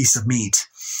have a piece of meat.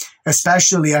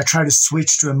 Especially, I try to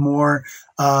switch to a more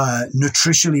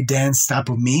nutritionally dense type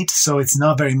of meat. So it's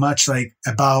not very much like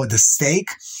about the steak,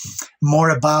 more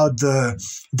about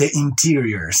the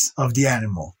interiors of the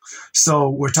animal. So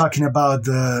we're talking about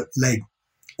the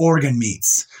organ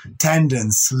meats,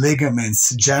 tendons,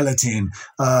 ligaments, gelatin,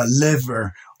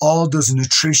 liver, all those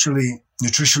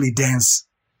nutritionally dense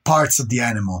parts of the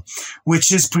animal,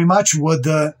 which is pretty much what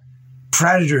the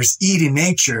predators eat in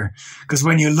nature. Because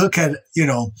when you look at,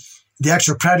 the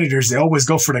actual predators, they always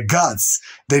go for the guts.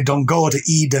 They don't go to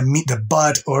eat the meat, the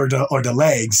butt or the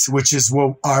legs, which is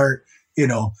what our,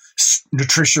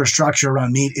 nutritional structure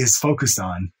around meat is focused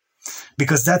on,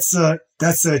 because that's a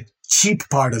cheap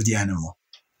part of the animal.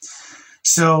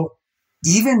 So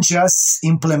even just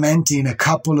implementing a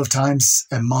couple of times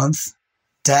a month,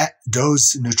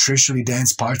 those nutritionally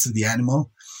dense parts of the animal,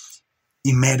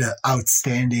 it made an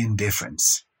outstanding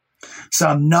difference. So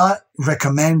I'm not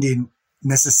recommending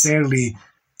necessarily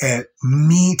a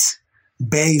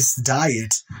meat-based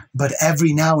diet, but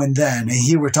every now and then, and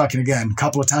here we're talking again, a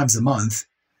couple of times a month,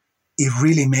 it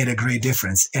really made a great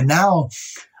difference. And now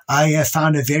I have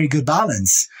found a very good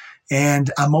balance, and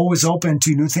I'm always open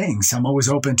to new things. I'm always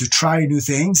open to try new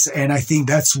things. And I think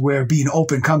that's where being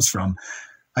open comes from.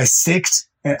 I stick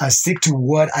to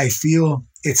what I feel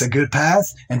it's a good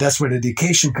path, and that's where the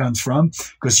dedication comes from,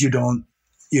 because you don't,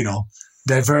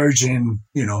 diverge in,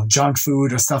 junk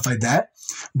food or stuff like that.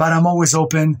 But I'm always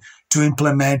open to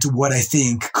implement what I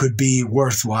think could be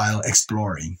worthwhile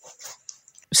exploring.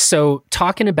 So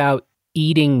talking about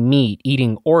eating meat,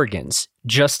 eating organs,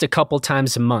 just a couple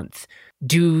times a month,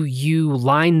 do you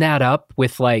line that up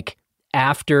with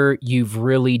after you've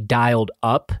really dialed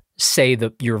up, say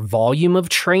your volume of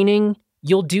training,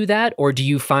 you'll do that? Or do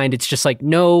you find it's just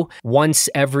no, once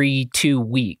every 2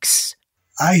 weeks?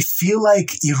 I feel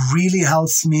like it really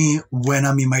helps me when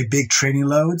I'm in my big training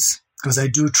loads, because I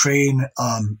do train,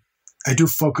 I do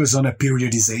focus on a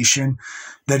periodization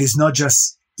that is not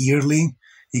just yearly.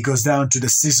 It goes down to the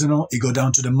seasonal, it goes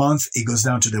down to the month, it goes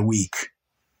down to the week.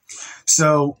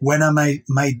 So when I'm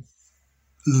my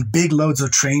big loads of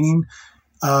training,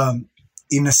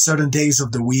 in a certain days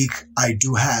of the week, I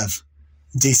do have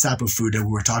this type of food that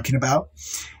we were talking about.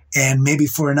 And maybe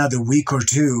for another week or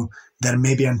two, that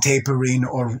maybe I'm tapering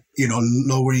or,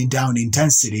 lowering down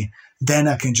intensity, then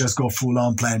I can just go full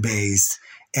on plant-based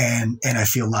and I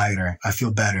feel lighter. I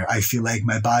feel better. I feel like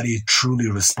my body truly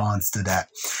responds to that.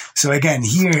 So again,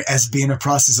 here as being a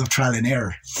process of trial and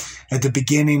error. At the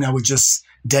beginning, I was just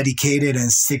dedicated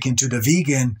and sticking to the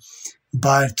vegan,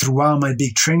 but throughout my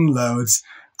big training loads,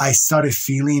 I started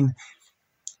feeling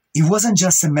it wasn't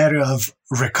just a matter of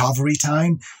recovery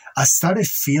time. I started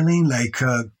feeling like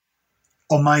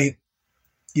on my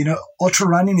ultra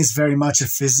running is very much a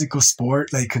physical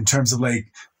sport, like in terms of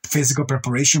like physical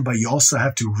preparation, but you also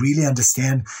have to really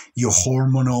understand your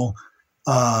hormonal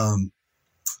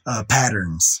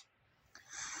patterns.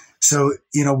 So,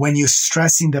 when you're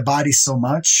stressing the body so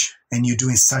much and you're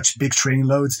doing such big training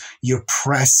loads, you're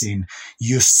pressing,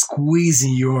 you're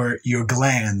squeezing your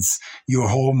glands, your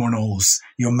hormonals,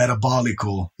 your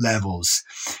metabolical levels.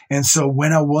 And so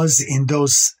when I was in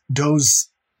those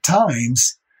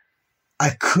times,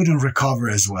 I couldn't recover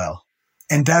as well.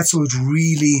 And that's what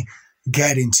really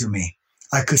getting to me.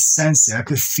 I could sense it. I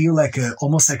could feel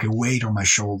almost like a weight on my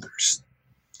shoulders.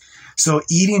 So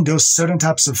eating those certain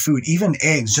types of food, even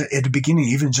eggs, at the beginning,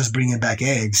 even just bringing back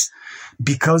eggs,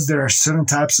 because there are certain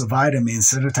types of vitamins,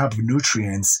 certain type of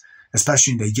nutrients,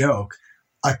 especially in the yolk,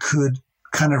 I could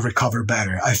kind of recover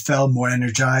better. I felt more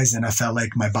energized and I felt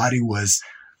like my body was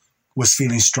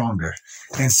feeling stronger.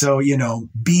 And so,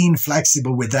 being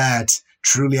flexible with that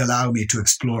truly allowed me to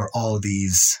explore all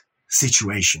these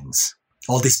situations,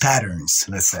 all these patterns,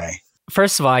 let's say.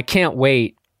 First of all, I can't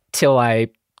wait till I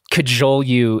cajole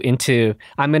you into,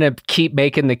 I'm going to keep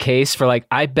making the case for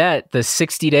I bet the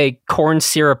 60-day corn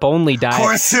syrup only diet.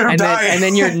 Corn syrup diet. And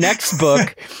then your next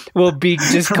book will be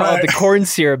just called The Corn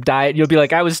Syrup Diet. You'll be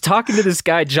like, I was talking to this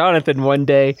guy, Jonathan, one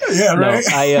day. Yeah, right.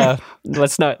 No,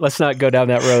 let's not go down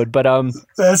that road. But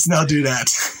let's not do that.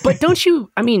 But don't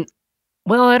you,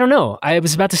 well, I don't know. I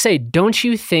was about to say, don't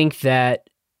you think that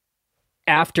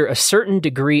after a certain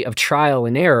degree of trial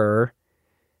and error,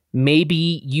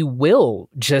 maybe you will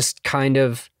just kind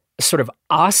of sort of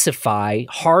ossify,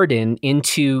 harden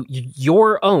into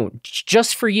your own,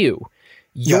 just for you,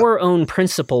 your own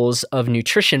principles of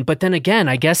nutrition. But then again,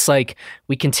 I guess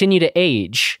we continue to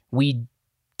age, we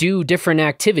do different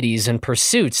activities and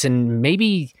pursuits, and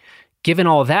maybe given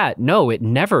all that, no, it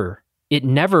never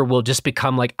will just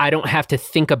become I don't have to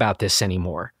think about this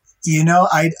anymore.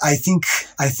 I think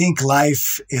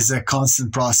life is a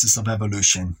constant process of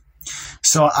evolution.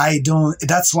 So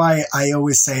that's why I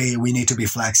always say we need to be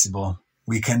flexible.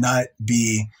 We cannot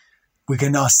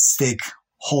stick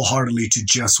wholeheartedly to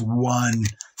just one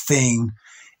thing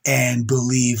and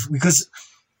believe, because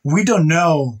we don't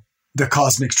know the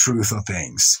cosmic truth of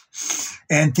things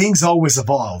and things always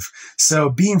evolve. So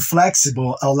being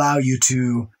flexible allow you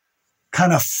to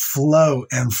kind of flow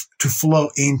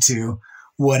into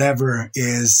whatever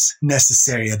is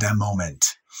necessary at that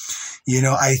moment.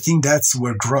 I think that's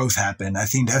where growth happens. I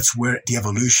think that's where the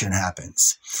evolution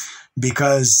happens,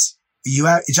 because you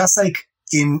have, just like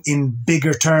in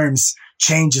bigger terms,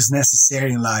 change is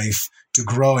necessary in life to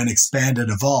grow and expand and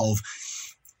evolve.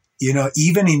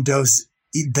 Even in those,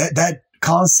 that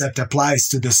concept applies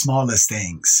to the smallest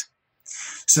things.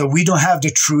 So we don't have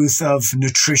the truth of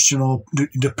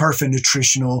the perfect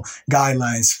nutritional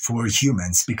guidelines for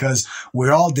humans, because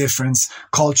we're all different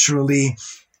culturally.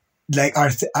 Our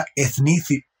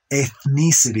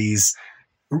ethnicities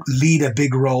lead a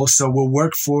big role. So we'll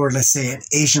work for, let's say, an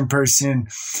Asian person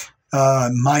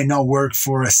might not work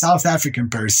for a South African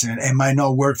person and might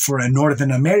not work for a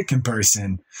Northern American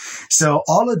person. So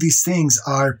all of these things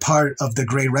are part of the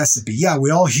great recipe. Yeah,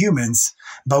 we're all humans,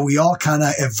 but we all kind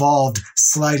of evolved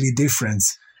slightly differently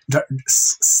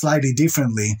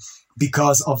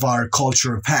because of our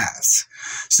cultural paths.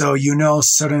 So,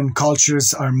 certain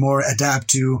cultures are more adapt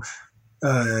to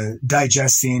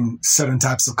digesting certain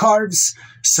types of carbs.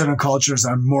 Certain cultures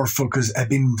are more have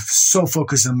been so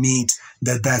focused on meat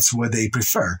that that's what they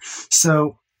prefer.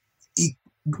 So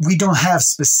we don't have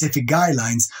specific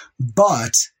guidelines,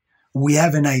 but we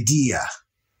have an idea.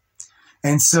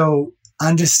 And so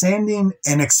understanding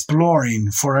and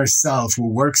exploring for ourselves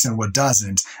what works and what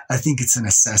doesn't, I think it's a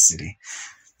necessity.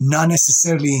 Not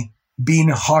necessarily being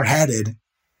hard-headed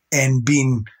and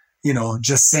being,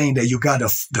 just saying that you got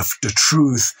the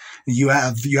truth, you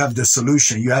have the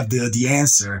solution, you have the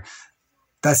answer.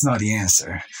 That's not the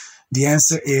answer. The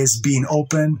answer is being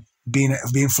open,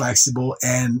 being flexible,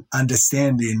 and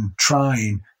understanding,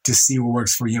 trying to see what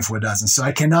works for you and what doesn't. So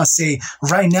I cannot say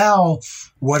right now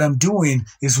what I'm doing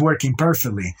is working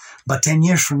perfectly. But 10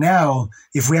 years from now,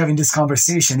 if we're having this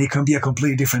conversation, it can be a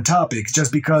completely different topic,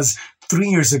 just because 3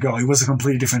 years ago, it was a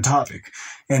completely different topic.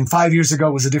 And 5 years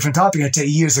ago was a different topic. And 10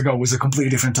 years ago was a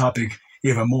completely different topic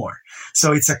even more.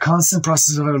 So it's a constant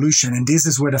process of evolution. And this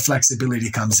is where the flexibility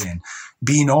comes in.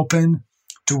 Being open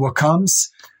to what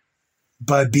comes,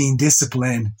 but being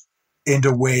disciplined in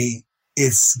the way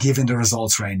it's giving the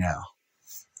results right now.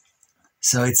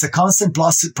 So it's a constant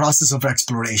process of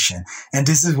exploration. And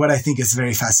this is what I think is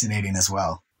very fascinating as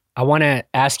well. I want to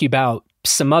ask you about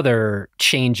some other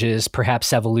changes,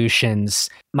 perhaps evolutions.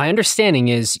 My understanding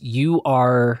is you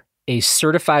are a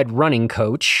certified running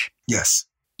coach. Yes.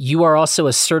 You are also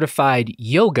a certified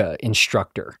yoga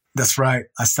instructor. That's right.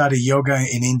 I studied yoga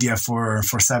in India for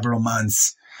several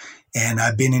months. And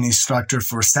I've been an instructor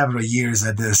for several years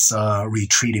at this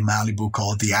retreat in Malibu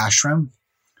called the Ashram.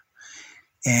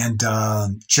 And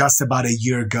just about a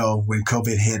year ago, when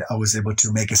COVID hit, I was able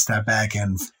to make a step back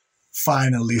and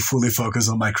finally fully focus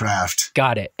on my craft.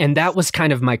 Got it. And that was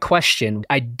kind of my question.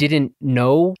 I didn't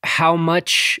know how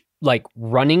much like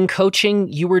running coaching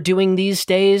you were doing these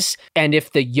days, and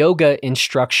if the yoga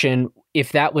instruction,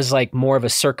 if that was like more of a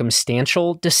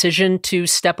circumstantial decision to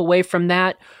step away from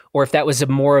that, or if that was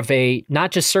more of a,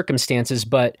 not just circumstances,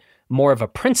 but more of a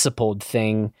principled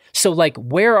thing. So like,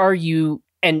 where are you,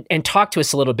 and talk to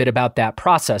us a little bit about that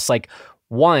process. Like,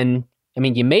 one, I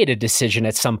mean, you made a decision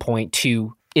at some point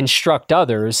to instruct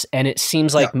others, and it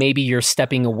seems like maybe you're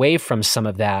stepping away from some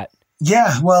of that.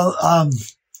 Yeah, well,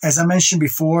 as I mentioned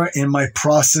before, in my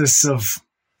process of,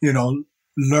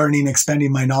 learning,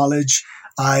 expanding my knowledge,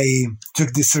 I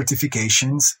took these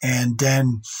certifications, and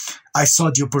then I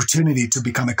saw the opportunity to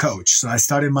become a coach. So I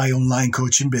started my online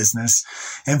coaching business,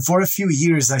 and for a few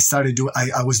years I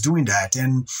was doing that.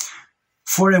 And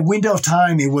for a window of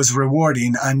time, it was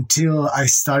rewarding until I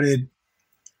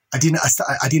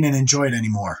didn't enjoy it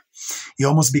anymore. It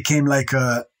almost became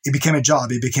it became a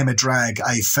job. It became a drag.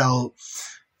 I felt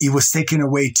it was taking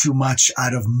away too much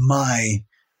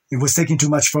it was taking too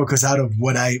much focus out of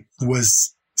what I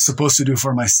was supposed to do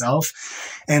for myself.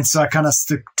 And so I kind of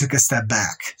took a step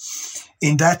back.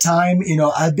 In that time,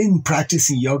 I've been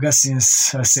practicing yoga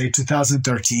since, say,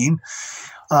 2013,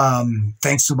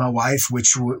 thanks to my wife,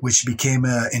 which became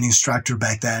an instructor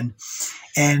back then.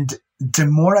 And the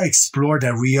more I explored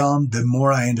that realm, the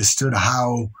more I understood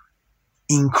how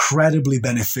incredibly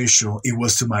beneficial it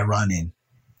was to my running.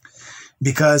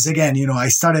 Because again, I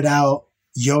started out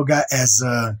yoga as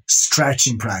a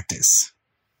stretching practice.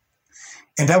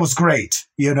 And that was great.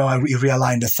 It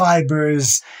realigned the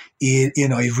fibers, it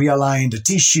realigned the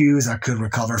tissues. I could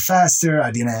recover faster.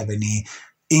 I didn't have any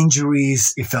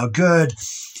injuries. It felt good.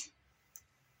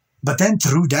 But then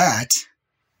through that,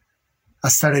 I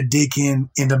started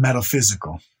digging in the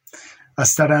metaphysical. I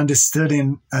started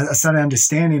understanding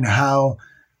how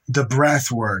the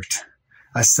breath worked.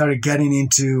 I started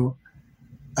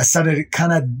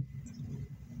kind of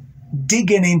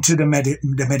digging into the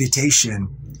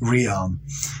meditation realm.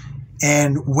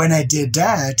 And when I did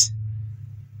that,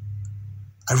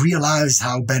 I realized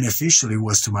how beneficial it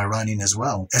was to my running as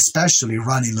well, especially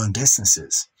running long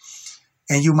distances.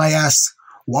 And you might ask,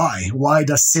 why? Why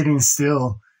does sitting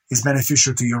still is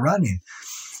beneficial to your running?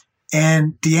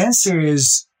 And the answer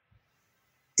is,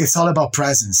 it's all about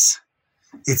presence.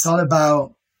 It's all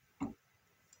about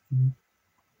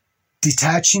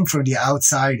detaching from the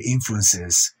outside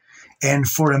influences, and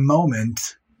for a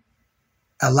moment,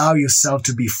 allow yourself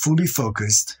to be fully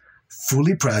focused,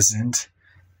 fully present,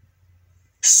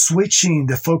 switching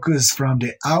the focus from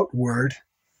the outward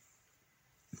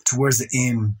towards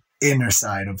the inner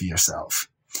side of yourself.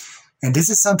 And this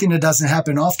is something that doesn't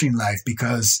happen often in life,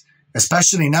 because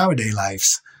especially nowadays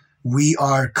lives, we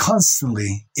are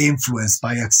constantly influenced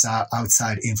by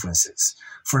outside influences.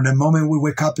 From the moment we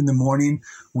wake up in the morning,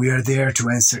 we are there to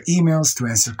answer emails, to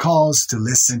answer calls, to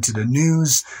listen to the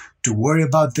news, to worry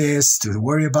about this, to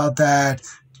worry about that,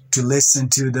 to listen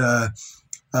to the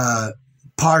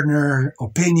partner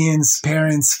opinions,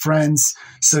 parents, friends.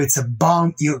 So it's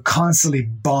you're constantly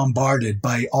bombarded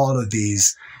by all of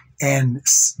these. And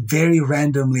very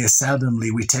randomly or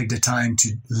seldomly, we take the time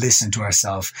to listen to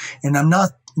ourselves. And I'm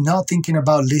not thinking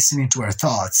about listening to our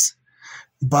thoughts,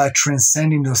 but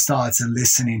transcending those thoughts and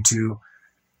listening to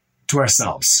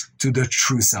ourselves, to the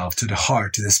true self, to the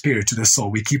heart, to the spirit, to the soul.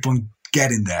 We keep on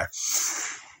getting there.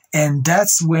 And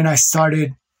that's when I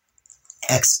started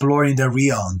exploring the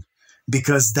realm,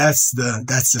 because that's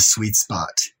the sweet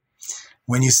spot.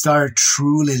 When you start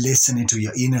truly listening to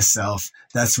your inner self,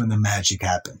 that's when the magic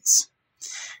happens.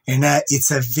 And that it's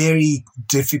a very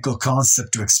difficult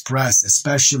concept to express,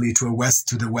 especially to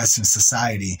the Western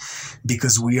society,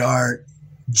 because we are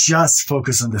just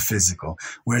focused on the physical.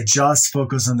 We're just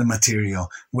focused on the material.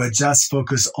 We're just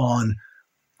focused on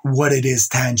what it is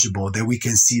tangible that we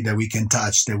can see, that we can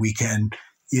touch, that we can,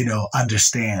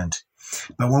 understand.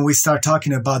 But when we start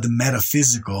talking about the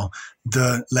metaphysical,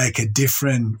 a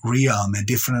different realm, a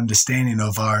different understanding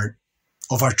of our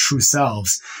true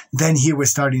selves, then here we're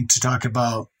starting to talk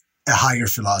about a higher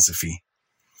philosophy.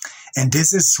 And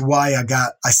this is why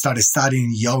I started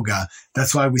studying yoga.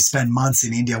 That's why we spent months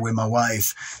in India with my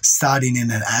wife, studying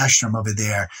in an ashram over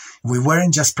there. We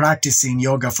weren't just practicing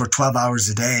yoga for 12 hours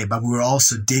a day, but we were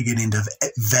also digging into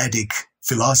Vedic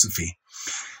philosophy.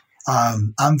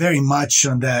 I'm very much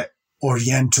on that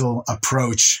Oriental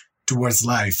approach towards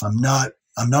life. I'm not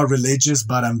religious,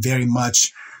 but I'm very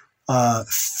much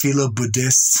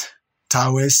philo-Buddhist,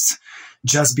 Taoist,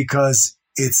 just because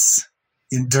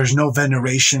there's no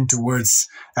veneration towards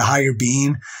a higher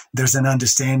being. There's an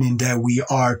understanding that we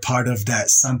are part of that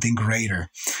something greater.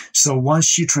 So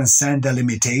once you transcend that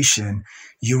limitation,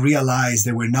 you realize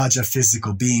that we're not just a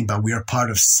physical being, but we are part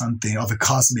of something, of a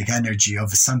cosmic energy,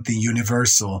 of something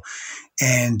universal.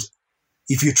 And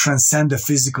if you transcend the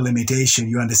physical limitation,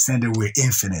 you understand that we're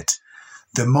infinite.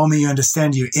 The moment you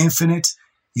understand you're infinite,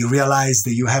 you realize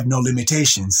that you have no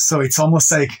limitations. So it's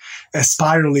almost like a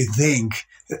spiraling thing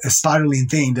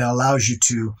that allows you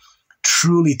to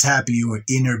truly tap your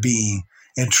inner being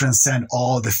and transcend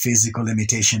all the physical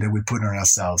limitation that we put on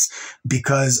ourselves,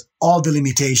 because all the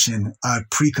limitation are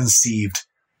preconceived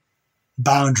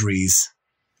boundaries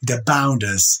that bound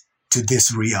us to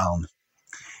this realm.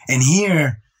 And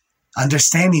here,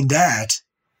 understanding that,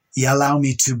 it allowed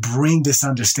me to bring this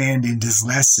understanding, this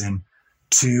lesson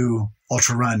to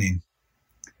ultra running.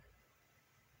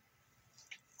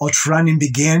 Ultra running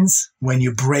begins when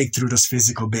you break through those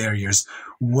physical barriers,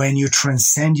 when you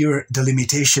transcend the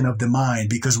limitation of the mind,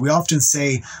 because we often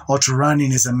say ultra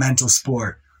running is a mental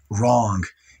sport. Wrong.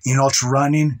 In ultra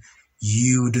running,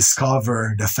 you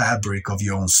discover the fabric of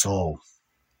your own soul.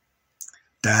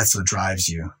 That's what drives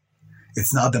you.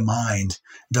 It's not the mind.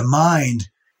 The mind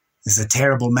is a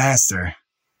terrible master.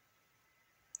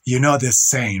 You know this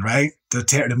saying, right?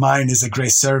 The mind is a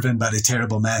great servant, but a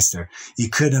terrible master.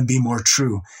 It couldn't be more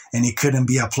true, and it couldn't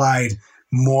be applied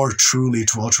more truly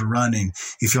to ultra running.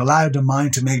 If you allow the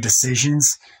mind to make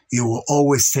decisions, it will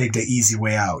always take the easy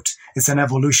way out. It's an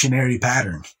evolutionary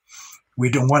pattern. We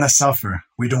don't want to suffer.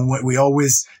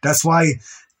 That's why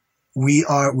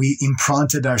we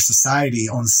imprinted our society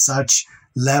on such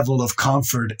level of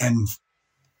comfort and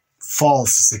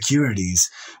false securities,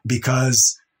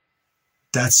 because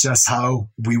that's just how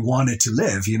we wanted to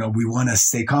live. We want to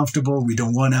stay comfortable. We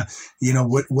don't want to,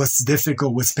 what's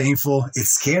difficult, what's painful,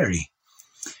 it's scary.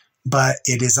 But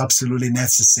it is absolutely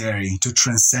necessary to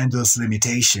transcend those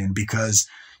limitations, because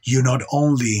you not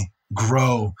only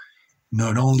grow,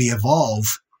 not only evolve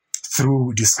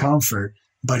through discomfort,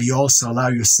 but you also allow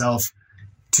yourself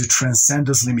to transcend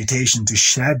those limitations, to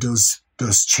shed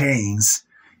those chains,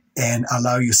 and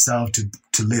allow yourself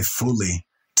to live fully,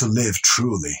 to live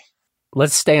truly.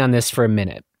 Let's stay on this for a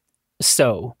minute.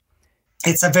 So,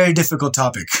 it's a very difficult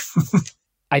topic.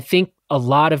 I think a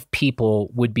lot of people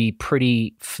would be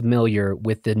pretty familiar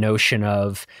with the notion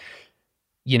of,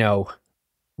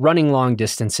 running long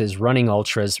distances, running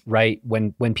ultras, right?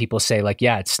 When people say like,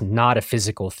 yeah, it's not a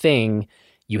physical thing,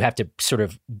 you have to sort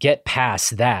of get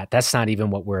past that. That's not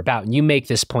even what we're about. And you make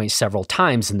this point several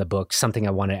times in the book, something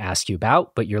I want to ask you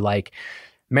about, but you're like,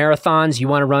 marathons, you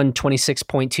want to run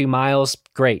 26.2 miles?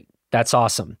 Great. That's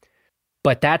awesome.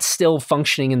 But that's still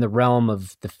functioning in the realm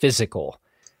of the physical.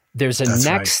 There's a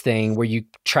next thing where you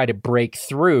try to break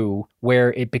through,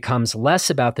 where it becomes less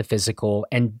about the physical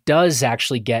and does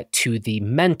actually get to the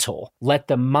mental. Let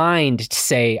the mind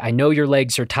say, I know your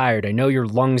legs are tired. I know your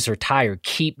lungs are tired.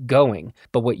 Keep going.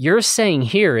 But what you're saying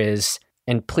here is,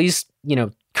 and please,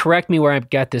 correct me where I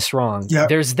got this wrong. Yep.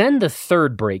 There's then the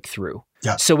third breakthrough.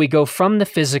 Yep. So we go from the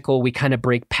physical, we kind of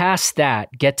break past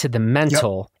that, get to the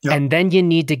mental, and then you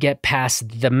need to get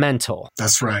past the mental.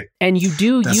 That's right. And you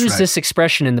do use this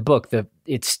expression in the book,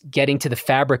 it's getting to the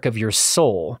fabric of your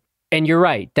soul. And you're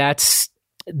right, that's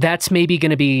maybe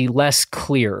going to be less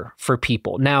clear for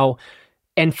people. Now,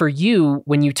 and for you,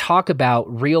 when you talk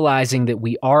about realizing that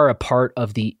we are a part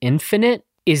of the infinite,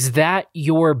 is that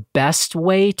your best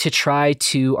way to try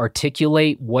to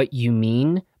articulate what you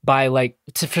mean? By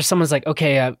for someone's like,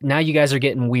 okay, now you guys are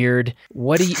getting weird.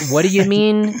 What do you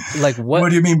mean? Like what? What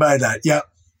do you mean by that? Yeah.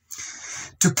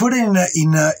 To put it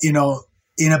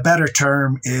in a better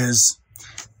term is,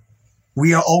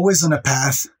 we are always on a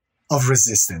path of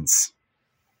resistance.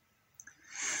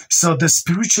 So the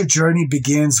spiritual journey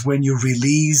begins when you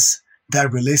release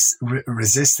that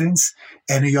resistance,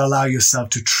 and you allow yourself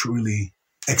to truly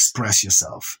express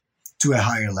yourself to a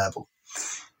higher level.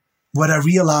 What I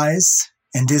realized,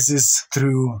 and this is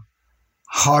through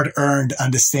hard-earned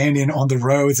understanding on the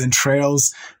roads and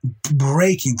trails,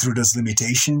 breaking through those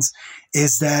limitations,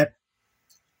 is that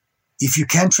if you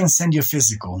can transcend your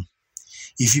physical,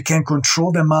 if you can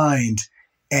control the mind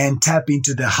and tap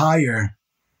into the higher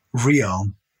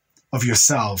realm of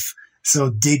yourself, so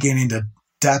digging in the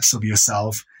depths of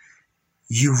yourself,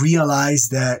 you realize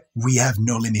that we have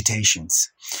no limitations,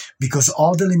 because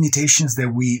all the limitations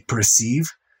that we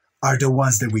perceive are the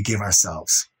ones that we give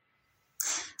ourselves.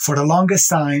 For the longest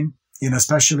time,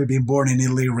 especially being born in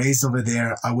Italy, raised over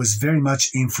there, I was very much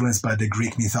influenced by the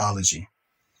Greek mythology.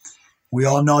 We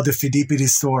all know the Phidippides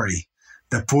story.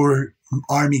 The poor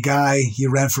army guy, he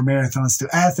ran from marathons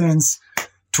to Athens,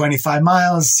 25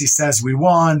 miles. He says, we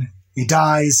won. He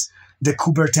dies. De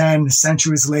Coubertin,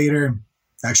 centuries later,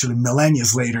 actually millennia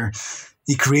later,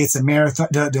 he creates a marathon,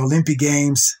 the Olympic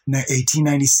Games,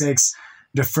 1896,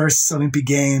 the first Olympic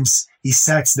Games. He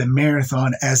sets the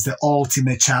marathon as the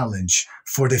ultimate challenge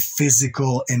for the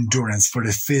physical endurance, for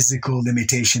the physical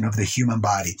limitation of the human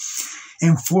body.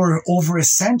 And for over a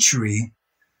century,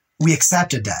 we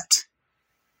accepted that.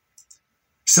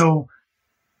 So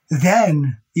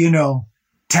then,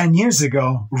 10 years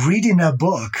ago, reading a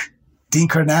book, Dean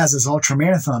Karnazes'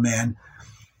 Ultramarathon Man,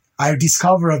 I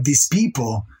discovered of these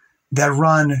people that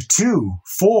run 2,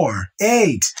 4,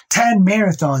 8, 10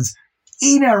 marathons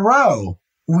in a row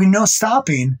with no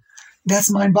stopping. That's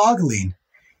mind-boggling.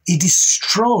 It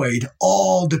destroyed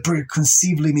all the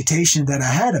preconceived limitation that I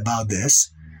had about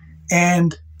this.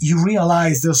 And you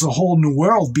realize there's a whole new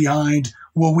world behind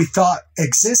what we thought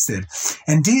existed.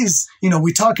 And these,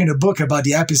 we talk in the book about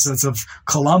the episodes of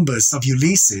Columbus, of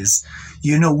Ulysses.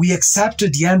 We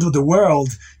accepted the end of the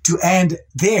world to end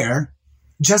there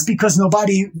just because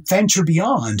nobody ventured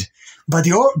beyond. But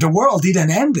the world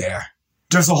didn't end there.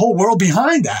 There's a whole world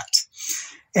behind that.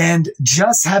 And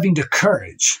just having the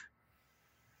courage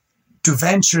to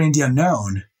venture in the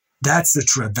unknown, that's the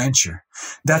true adventure.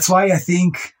 That's why I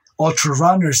think ultra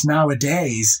runners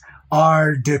nowadays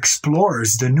are the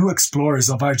explorers, the new explorers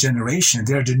of our generation.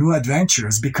 They're the new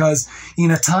adventurers, because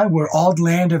in a time where all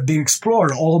land have been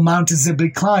explored, all mountains have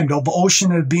been climbed, all the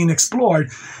ocean have been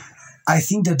explored, I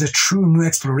think that the true new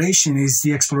exploration is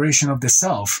the exploration of the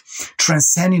self,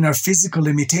 transcending our physical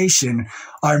limitation,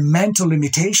 our mental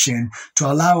limitation, to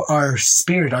allow our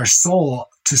spirit, our soul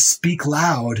to speak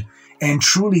loud and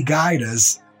truly guide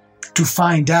us to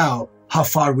find out how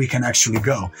far we can actually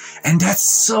go. And that's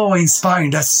so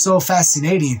inspiring. That's so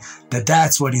fascinating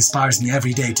that's what inspires me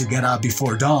every day to get out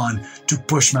before dawn to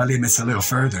push my limits a little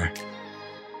further.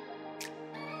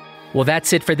 Well,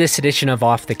 that's it for this edition of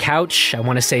Off the Couch. I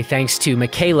want to say thanks to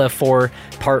Michaela for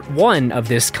part 1 of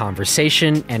this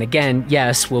conversation. And again,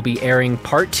 yes, we'll be airing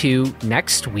part 2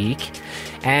 next week.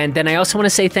 And then I also want to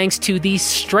say thanks to the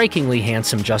strikingly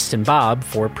handsome Justin Bob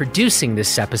for producing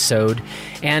this episode.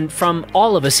 And from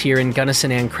all of us here in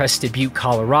Gunnison and Crested Butte,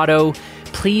 Colorado,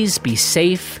 please be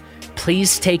safe.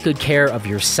 Please take good care of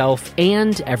yourself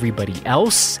and everybody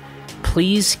else.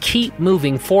 Please keep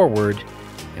moving forward.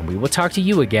 And we will talk to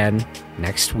you again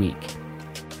next week.